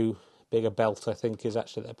slightly too big a belt, I think, is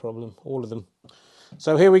actually their problem, all of them.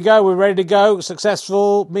 So here we go, we're ready to go.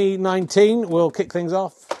 Successful Me 19 will kick things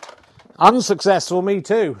off. Unsuccessful Me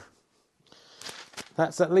 2.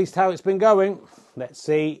 That's at least how it's been going. Let's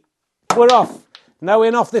see. We're off. No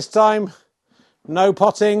in off this time. No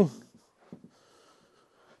potting.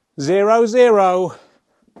 0-0.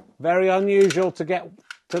 Very unusual to get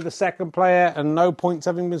to the second player and no points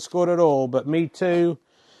having been scored at all. But Me 2,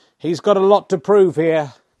 he's got a lot to prove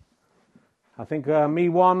here. I think Me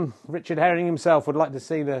 1, Richard Herring himself, would like to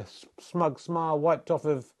see the smug smile wiped off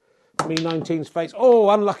of Me 19's face.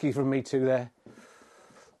 Oh, unlucky from Me 2 there.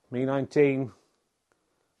 Me 19.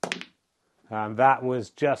 And that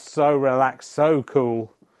was just so relaxed, so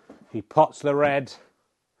cool. He pots the red.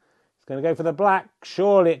 He's going to go for the black.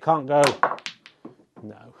 Surely it can't go.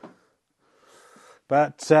 No.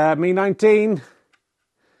 But Me 19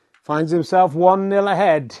 finds himself 1-0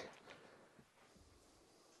 ahead.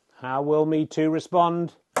 How will Me 2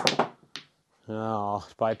 respond? Oh,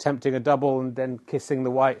 by attempting a double and then kissing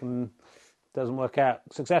the white, and doesn't work out.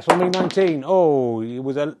 Successful Me 19. Oh,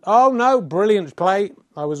 oh no, brilliant play.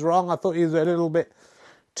 I was wrong. I thought he was a little bit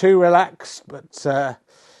too relaxed, but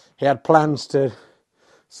he had plans to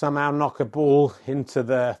somehow knock a ball into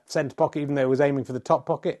the centre pocket, even though he was aiming for the top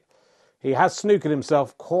pocket. He has snookered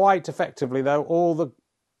himself quite effectively, though. All the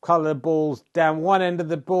coloured balls down one end of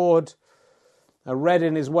the board. A red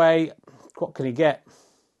in his way. What can he get?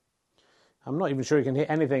 I'm not even sure he can hit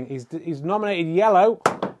anything. He's nominated yellow.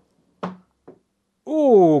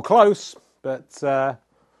 Ooh, close. But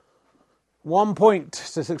 1 point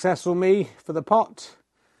to successful Me for the pot.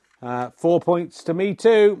 4 points to Me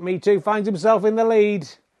 2. Me 2 finds himself in the lead.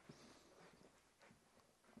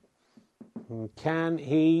 Can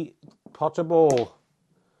he pot a ball?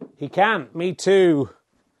 He can. Me 2.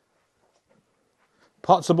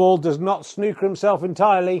 Pots a ball, does not snooker himself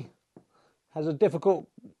entirely. Has a difficult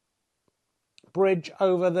bridge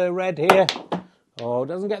over the red here. Oh,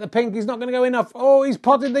 doesn't get the pink. He's not going to go enough. Oh, he's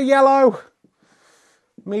potted the yellow.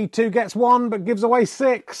 Me 2 gets 1, but gives away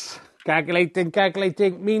 6.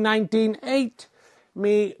 Calculating. Me 19, 8.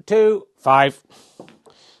 Me 2, 5.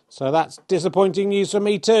 So that's disappointing news for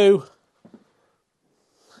Me 2.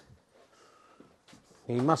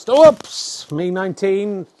 He must... Oops! Me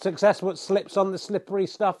 19, successful. It slips on the slippery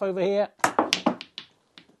stuff over here.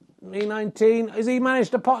 Me 19. Has he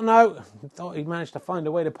managed to pot? No. Thought he managed to find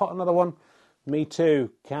a way to pot another one. Me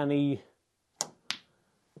too. Can he?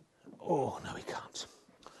 Oh, no, he can't.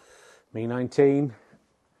 Me 19.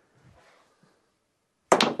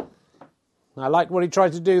 I liked what he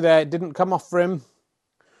tried to do there. It didn't come off for him.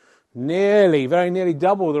 Nearly, very nearly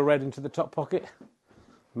double the red into the top pocket.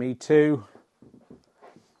 Me too.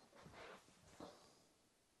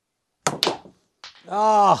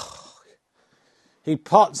 Oh, he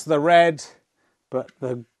pots the red, but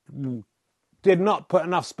did not put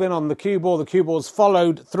enough spin on the cue ball. The cue ball's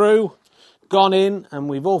followed through, gone in, and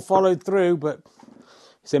we've all followed through, but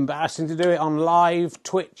it's embarrassing to do it on live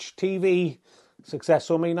Twitch TV.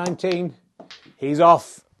 Successful Me 19. He's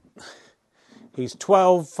off. He's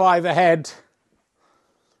 12-5 ahead.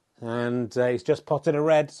 And he's just potted a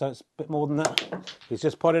red, so it's a bit more than that. He's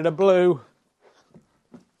just potted a blue.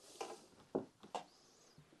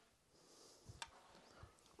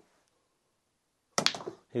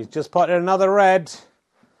 He's just potted another red.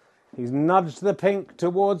 He's nudged the pink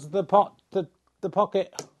towards the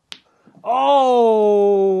pocket.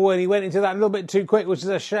 Oh, and he went into that a little bit too quick, which is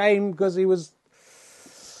a shame because he was...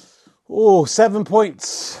 Oh, 7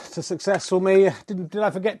 points to Successful Me. Did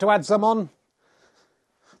I forget to add some on?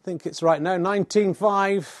 I think it's right now.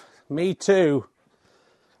 19-5. Me too.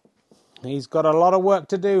 He's got a lot of work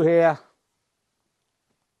to do here.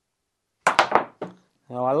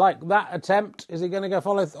 Now, I like that attempt. Is he going to go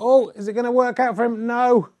follow? Oh, is it going to work out for him?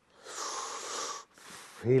 No.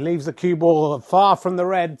 He leaves the cue ball far from the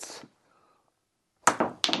reds.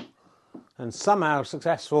 And somehow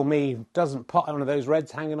Successful Me doesn't pot one of those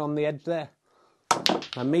reds hanging on the edge there.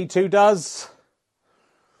 And Me Too does.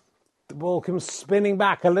 The ball comes spinning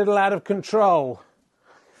back a little out of control.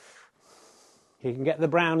 He can get the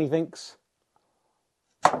brown, he thinks.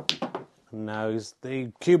 No,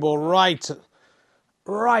 the cue ball right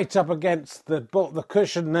up against the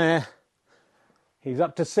cushion there. He's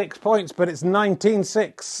up to 6 points, but it's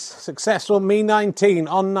 19-6. Successful Me 19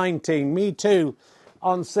 on 19. Me Too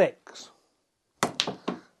on 6.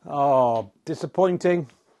 Oh, disappointing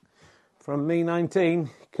from Me 19.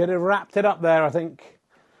 Could have wrapped it up there, I think.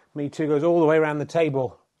 Me Too goes all the way around the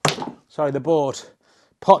table. Sorry, the board.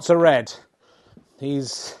 Pots are red.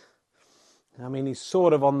 He's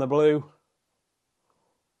sort of on the blue.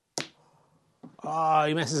 Oh,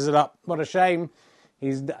 he messes it up. What a shame.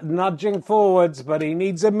 He's nudging forwards, but he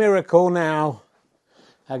needs a miracle now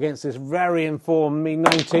against this very informed Me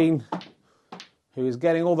 19, who is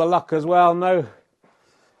getting all the luck as well. No,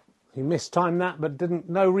 he mistimed that, but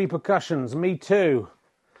no repercussions. Me Too.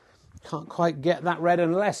 Can't quite get that red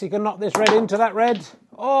unless he can knock this red into that red.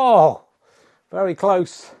 Oh, very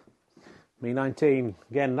close. Me 19.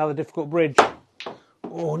 Again, another difficult bridge.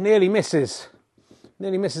 Oh, nearly misses.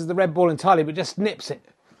 Nearly misses the red ball entirely, but just nips it.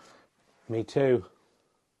 Me Too.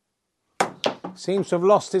 Seems to have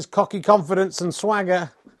lost his cocky confidence and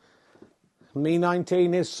swagger. Me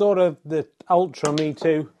 19 is sort of the ultra Me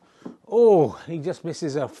Too. Oh, he just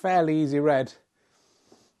misses a fairly easy red.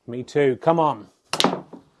 Me Too, come on.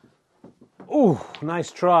 Oh, nice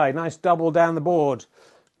try. Nice double down the board.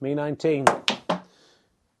 Me 19.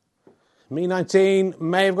 Me 19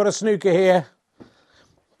 may have got a snooker here.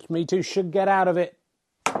 Me Too should get out of it.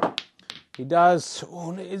 He does.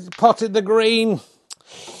 Oh, he's potted the green.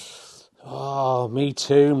 Oh, Me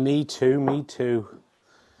Too, Me Too, Me Too.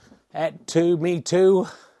 Et tu, Me Too.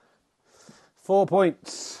 4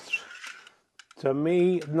 points to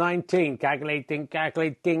Me 19. Calculating.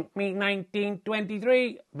 Me 19,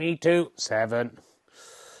 23. Me Too, 7.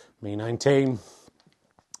 Me 19.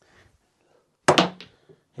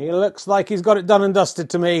 He looks like he's got it done and dusted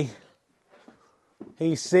to me.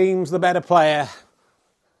 He seems the better player.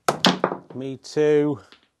 Me Too.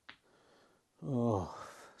 Oh,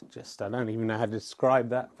 I don't even know how to describe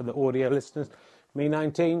that for the audio listeners. Me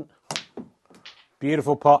 19.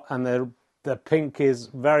 Beautiful pot, and the pink is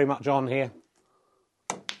very much on here.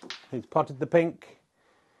 He's potted the pink.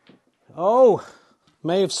 Oh,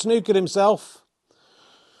 may have snookered himself.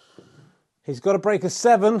 He's got to break a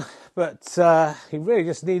 7, but he really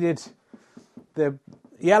just needed the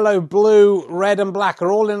yellow, blue, red and black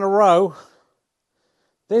are all in a row.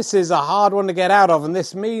 This is a hard one to get out of, and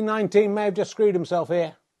this Me 19 may have just screwed himself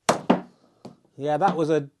here. Yeah, that was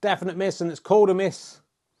a definite miss, and it's called a miss.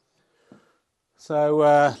 So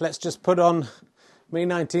let's just put on Me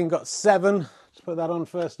 19 got 7. Let's put that on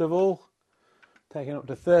first of all. Taking up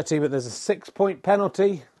to 30, but there's a 6-point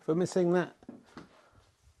penalty for missing that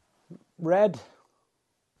red.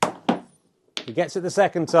 He gets it the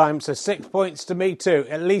second time, so 6 points to Me Too.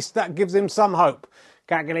 At least that gives him some hope.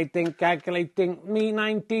 Calculating, calculating. Me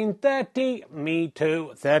 19, 30. Me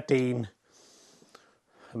too, 13.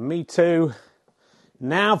 Me too.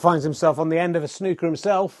 Now finds himself on the end of a snooker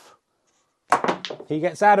himself. He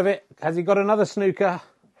gets out of it. Has he got another snooker?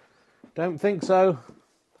 Don't think so.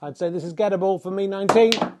 I'd say this is gettable for me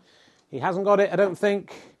 19. He hasn't got it, I don't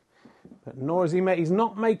think. But nor is he. He's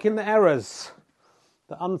not making the errors.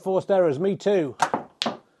 The unforced errors. Me too.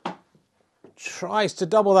 Tries to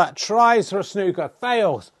double that. Tries for a snooker.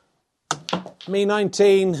 Fails. Me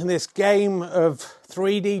 19 in this game of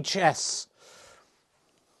 3D chess.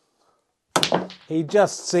 He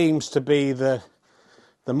just seems to be the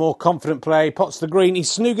more confident player. He pots the green.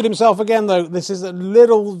 He's snookered himself again, though. This is a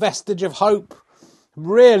little vestige of hope.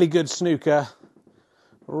 Really good snooker.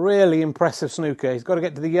 Really impressive snooker. He's got to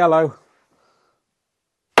get to the yellow.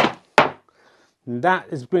 And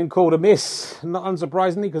that has been called a miss. Not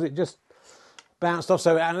unsurprisingly, because it just bounced off.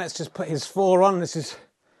 So, and let's just put his 4 on. This is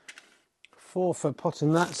 4 for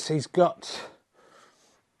potting that. He's got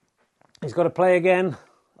to play again.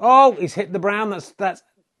 Oh, he's hit the brown. That's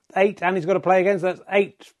 8, and he's got to play again. So that's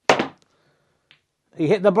 8. He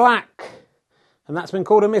hit the black, and that's been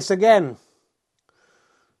called a miss again.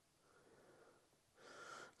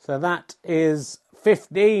 So that is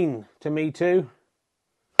 15 to me too.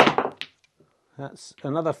 That's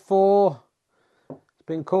another 4. It's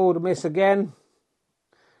been called a miss again.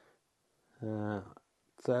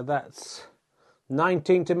 So that's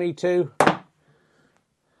 19 to me too.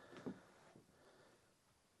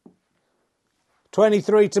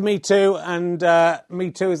 23 to me too, and me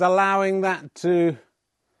too is allowing that to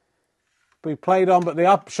be played on. But the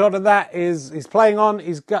upshot of that is he's playing on.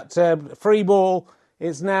 He's got a free ball.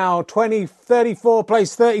 It's now 34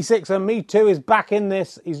 plays 36, and me too is back in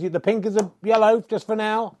this. The pink is a yellow just for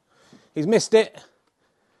now. He's missed it.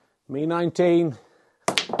 Me 19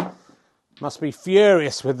 must be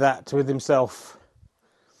furious with that, with himself.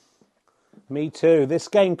 Me too. This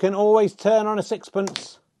game can always turn on a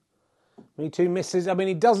sixpence. Me too misses. I mean,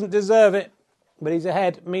 he doesn't deserve it, but he's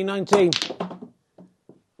ahead. Me 19.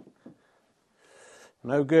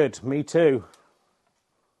 No good. Me too.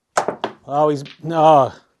 Oh, he's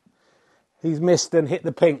missed and hit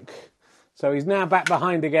the pink. So he's now back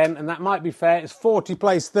behind again, and that might be fair. It's 40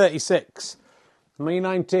 plays 36. Me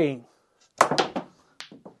 19.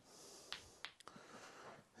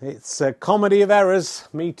 It's a comedy of errors.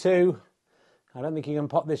 Me too. I don't think he can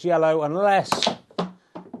pot this yellow unless...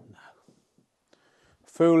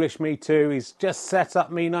 Foolish me too. He's just set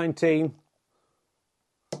up me 19.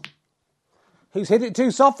 Who's hit it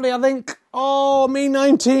too softly, I think. Oh, me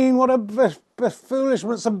 19. What a foolish...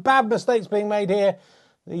 Some bad mistakes being made here.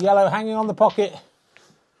 The yellow hanging on the pocket.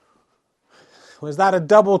 Was that a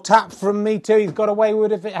double tap from me too? He's got away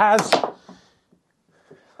with it if it has.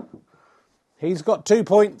 He's got 2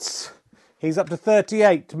 points. He's up to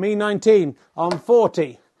 38. Me 19 on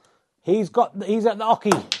 40. He's at the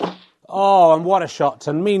hockey. Oh, and what a shot.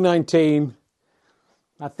 And me 19.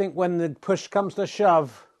 I think when the push comes to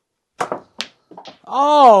shove.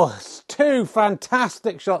 Oh, it's 2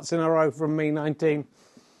 fantastic shots in a row from me 19.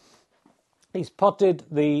 He's potted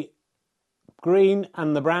the green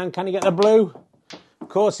and the brown. Can he get the blue? Of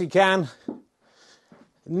course he can.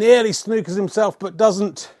 Nearly snookers himself, but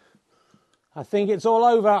doesn't. I think it's all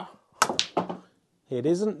over. It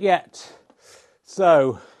isn't yet.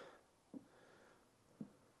 So...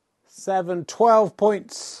 12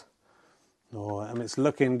 points. Oh, and it's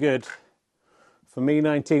looking good for me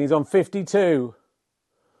 19. He's on 52.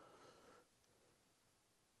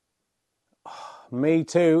 Me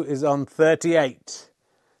too is on 38.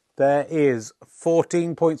 There is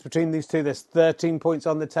 14 points between these two. There's 13 points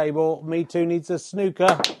on the table. Me too needs a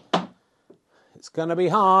snooker. It's going to be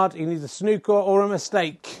hard. He needs a snooker or a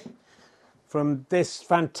mistake from this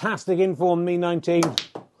fantastic informed me 19.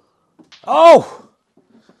 Oh!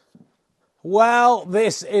 Well,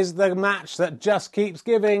 this is the match that just keeps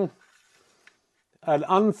giving. An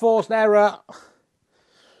unforced error.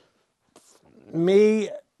 Me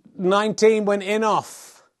 19 went in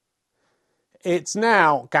off. It's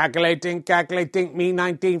now calculating, me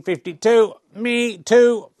 19, 52, me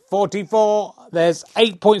 2, 44. There's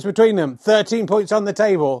 8 points between them, 13 points on the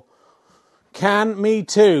table. Can me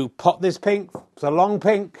too pot this pink? It's a long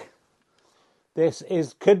pink. This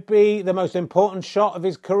could be the most important shot of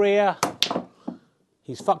his career.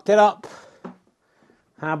 He's fucked it up.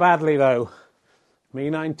 How badly, though? Me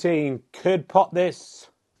 19 could pot this.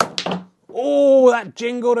 Oh, that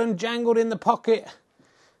jingled and jangled in the pocket.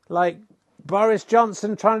 Like Boris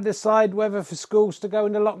Johnson trying to decide whether for schools to go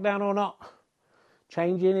into lockdown or not.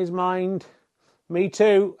 Changing his mind. Me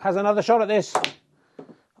too has another shot at this.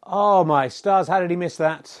 Oh my stars, how did he miss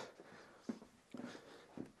that?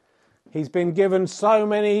 He's been given so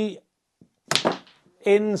many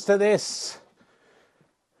ins to this.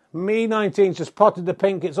 Me 19's just potted the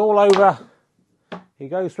pink, it's all over. He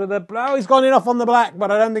goes for the... Oh, he's gone in off on the black,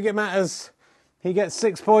 but I don't think it matters. He gets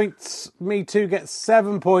 6 points. Me 2 gets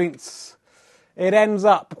 7 points. It ends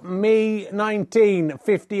up me 19,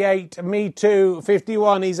 58, me 2,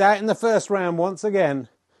 51. He's out in the first round once again.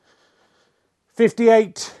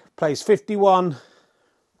 58 plays 51.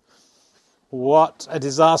 What a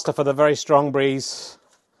disaster for the very strong breeze.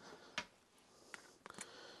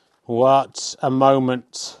 What a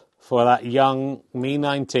moment for that young me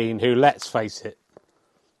 19 who, let's face it,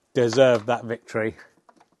 deserved that victory.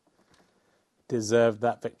 Deserved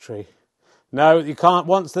that victory. No, you can't.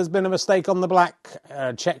 Once there's been a mistake on the black,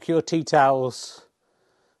 check your tea towels.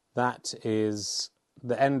 That is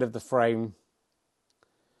the end of the frame.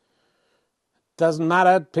 Doesn't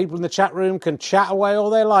matter. People in the chat room can chat away all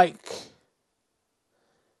they like.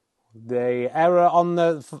 An error on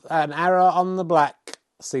the black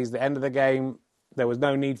sees the end of the game. There was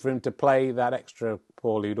no need for him to play that extra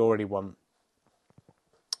ball he'd already won.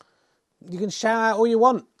 You can shout out all you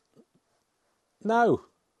want. No.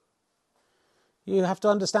 You have to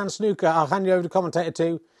understand snooker. I'll hand you over to commentator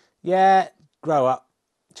 2. Yeah, grow up.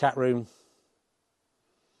 Chat room.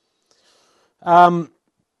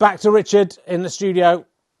 Back to Richard in the studio.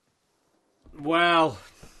 Well,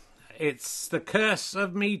 it's the curse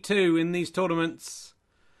of me too in these tournaments.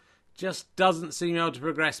 Just doesn't seem able to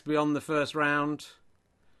progress beyond the first round.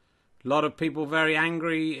 A lot of people very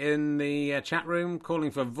angry in the chat room, calling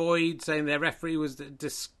for void, saying their referee was a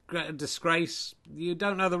disgrace. You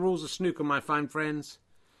don't know the rules of snooker, my fine friends.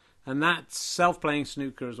 And that's self-playing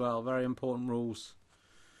snooker as well. Very important rules.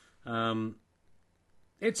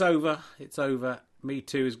 It's over. It's over. Me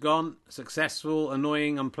too is gone. Successful,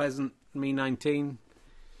 annoying, unpleasant me 19.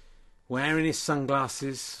 Wearing his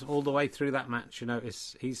sunglasses all the way through that match. You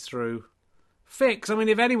notice he's through. Fix. I mean,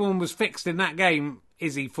 if anyone was fixed in that game,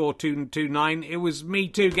 Izzy 4-2-2-9, it was me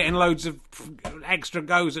too getting loads of extra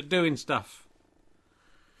goes at doing stuff.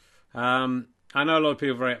 I know a lot of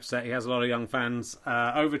people are very upset. He has a lot of young fans.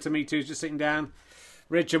 Over to me too, just sitting down.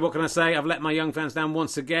 Richard, what can I say? I've let my young fans down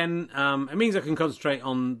once again. It means I can concentrate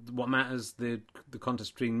on what matters, the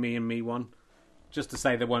contest between me and me 1. Just to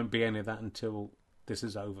say there won't be any of that until this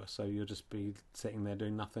is over. So you'll just be sitting there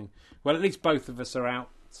doing nothing. Well, at least both of us are out.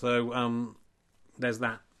 So there's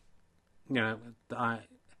that. You know,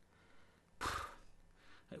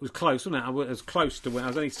 it was close, wasn't it? I was close to win. I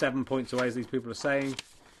was only 7 points away, as these people are saying.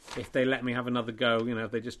 If they let me have another go, you know,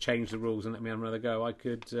 if they just changed the rules and let me have another go, I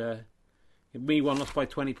could... me 1 lost by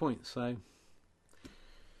 20 points, so...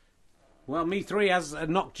 Well, me 3 has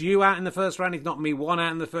knocked you out in the first round. He's knocked me 1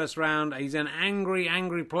 out in the first round. He's an angry,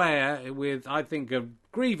 angry player with, I think, a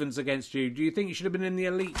grievance against you. Do you think you should have been in the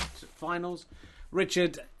elite finals?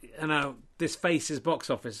 Richard, you know, this face is box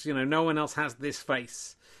office. You know, no one else has this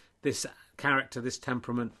face, this character, this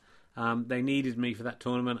temperament. They needed me for that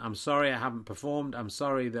tournament. I'm sorry I haven't performed. I'm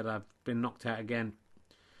sorry that I've been knocked out again.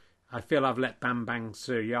 I feel I've let Bam Bang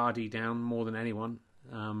Suryadi down more than anyone.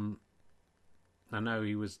 I know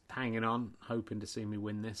he was hanging on, hoping to see me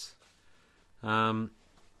win this. I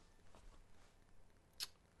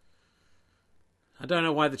don't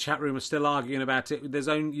know why the chat room is still arguing about it. There's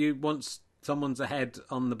only once someone's ahead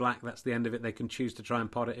on the black, that's the end of it. They can choose to try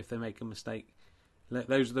and pot it if they make a mistake.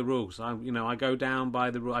 Those are the rules. I go down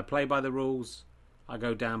by the rules. I play by the rules. I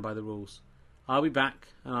go down by the rules. I'll be back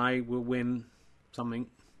and I will win something.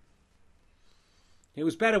 It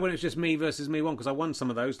was better when it was just me versus me 1 because I won some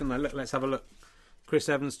of those, didn't I? Let's have a look. Chris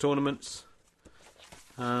Evans tournaments.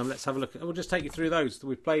 Let's have a look. We'll just take you through those.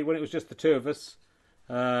 We played when it was just the 2 of us.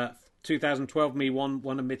 2012, me won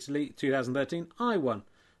admittedly. 2013, I won.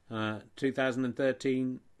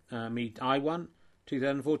 2013, I won.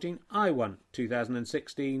 2014, I won.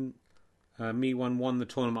 2016, me won the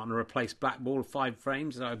tournament on a replaced black ball, 5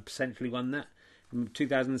 frames. I essentially won that. In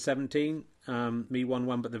 2017, me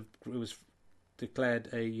won, but it was declared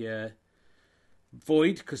a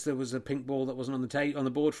void because there was a pink ball that wasn't on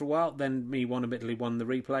the board for a while. Then me admittedly won the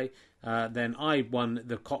replay. Then I won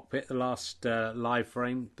the cockpit, the last live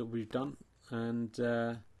frame that we've done, and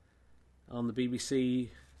on the BBC.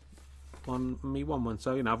 Me won one,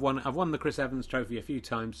 so I've won the Chris Evans Trophy a few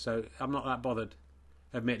times, so I'm not that bothered.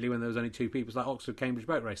 Admittedly, when there was only 2 people, it's like Oxford Cambridge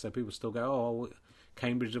boat race, so people still go, "Oh,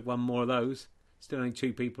 Cambridge have won more of those." Still only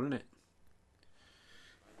 2 people in it.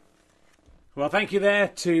 Well, thank you there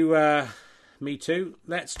to me too.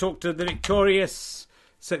 Let's talk to the victorious,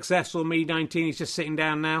 successful me 19. He's just sitting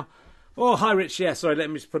down now. Oh, hi, Rich. Yeah, sorry, let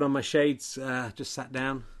me just put on my shades. Just sat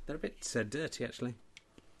down. They're a bit dirty, actually.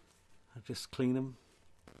 I'll just clean them.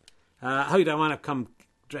 I hope you don't mind. I've come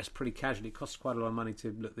dressed pretty casually. It costs quite a lot of money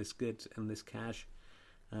to look this good and this cash.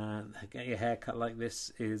 Get your hair cut like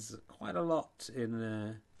this is quite a lot in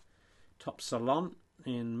a top salon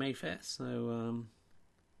in Mayfair. So,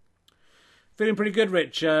 feeling pretty good,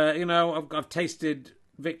 Rich. I've tasted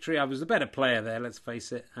victory. I was the better player there, let's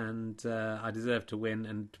face it, and I deserved to win.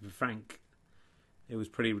 And to be frank, it was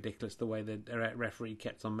pretty ridiculous the way the referee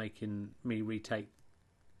kept on making me retake.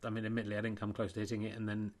 I mean, admittedly, I didn't come close to hitting it, and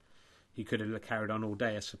then he could have carried on all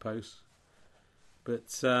day, I suppose.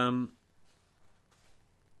 But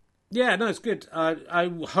yeah, no, it's good.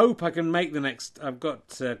 I hope I can make the next. I've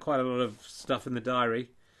got quite a lot of stuff in the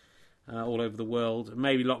diary all over the world.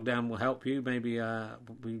 Maybe lockdown will help you. Maybe we'll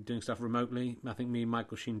be doing stuff remotely. I think me and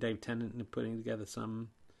Michael Sheen, Dave Tennant are putting together some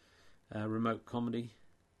remote comedy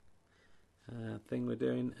thing we're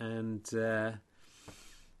doing. And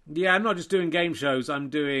yeah, I'm not just doing game shows. I'm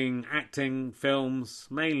doing acting, films,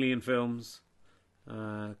 mainly in films,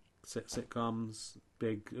 sitcoms,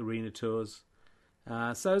 big arena tours.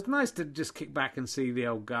 So it's nice to just kick back and see the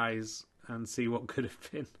old guys and see what could have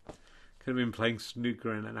been. Could have been playing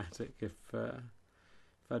snooker in an attic if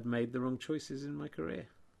I'd made the wrong choices in my career.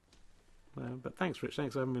 But thanks, Rich.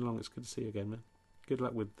 Thanks for having me along. It's good to see you again, man. Good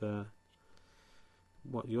luck with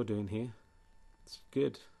what you're doing here. It's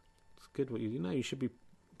good. It's good what you should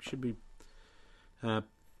be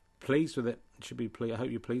pleased with it. I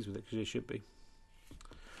hope you're pleased with it because you should be.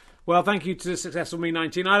 Well, thank you to Successful Me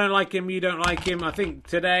 19. I don't like him. You don't like him. I think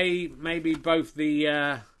today maybe both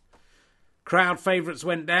the crowd favourites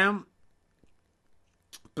went down.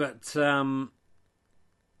 But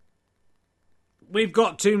we've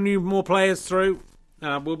got two more players through.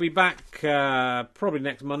 We'll be back probably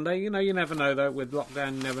next Monday. You never know, though. With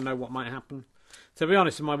lockdown, you never know what might happen. To be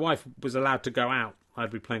honest, if my wife was allowed to go out,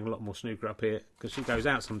 I'd be playing a lot more snooker up here. Because she goes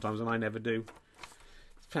out sometimes and I never do.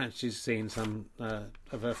 Apparently she's seen some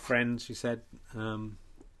of her friends, she said.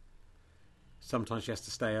 Sometimes she has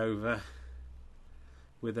to stay over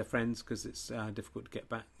with her friends because it's difficult to get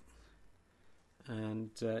back. And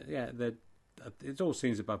it all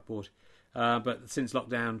seems above board. But since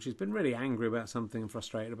lockdown, she's been really angry about something and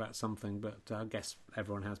frustrated about something. But I guess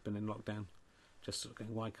everyone has been in lockdown. Just sort of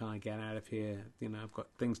going, why can't I get out of here? I've got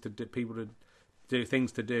things to do, people to do,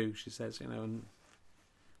 things to do, she says, and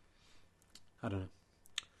I don't know.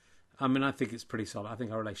 I mean, I think it's pretty solid. I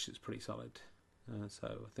think our relationship's pretty solid. So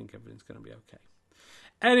I think everything's going to be okay.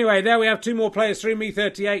 Anyway, there we have two more players through. Me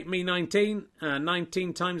 38, me 19.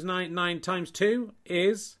 19 times 9 times 2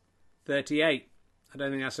 is 38. I don't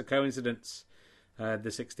think that's a coincidence.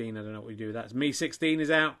 The 16, I don't know what we do with that. Me 16 is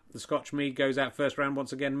out. The Scotch me goes out first round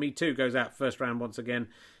once again. Me 2 goes out first round once again.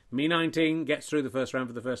 Me 19 gets through the first round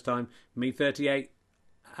for the first time. Me 38,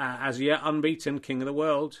 as yet unbeaten, king of the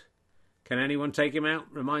world. Can anyone take him out?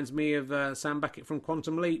 Reminds me of Sam Beckett from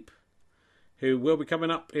Quantum Leap, who will be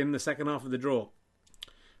coming up in the second half of the draw,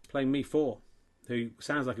 playing me 4, who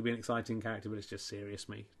sounds like he'd be an exciting character, but it's just serious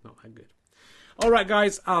me. Not that good. All right,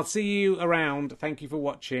 guys, I'll see you around. Thank you for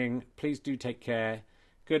watching. Please do take care.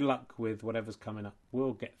 Good luck with whatever's coming up.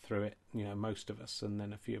 We'll get through it, most of us, and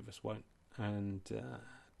then a few of us won't. And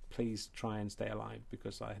please try and stay alive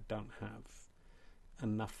because I don't have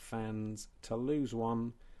enough fans to lose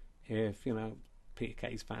one. If, Peter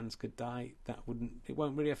Kay's fans could die, it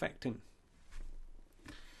won't really affect him.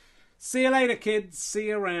 See you later, kids. See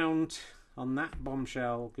you around on that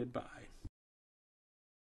bombshell. Goodbye.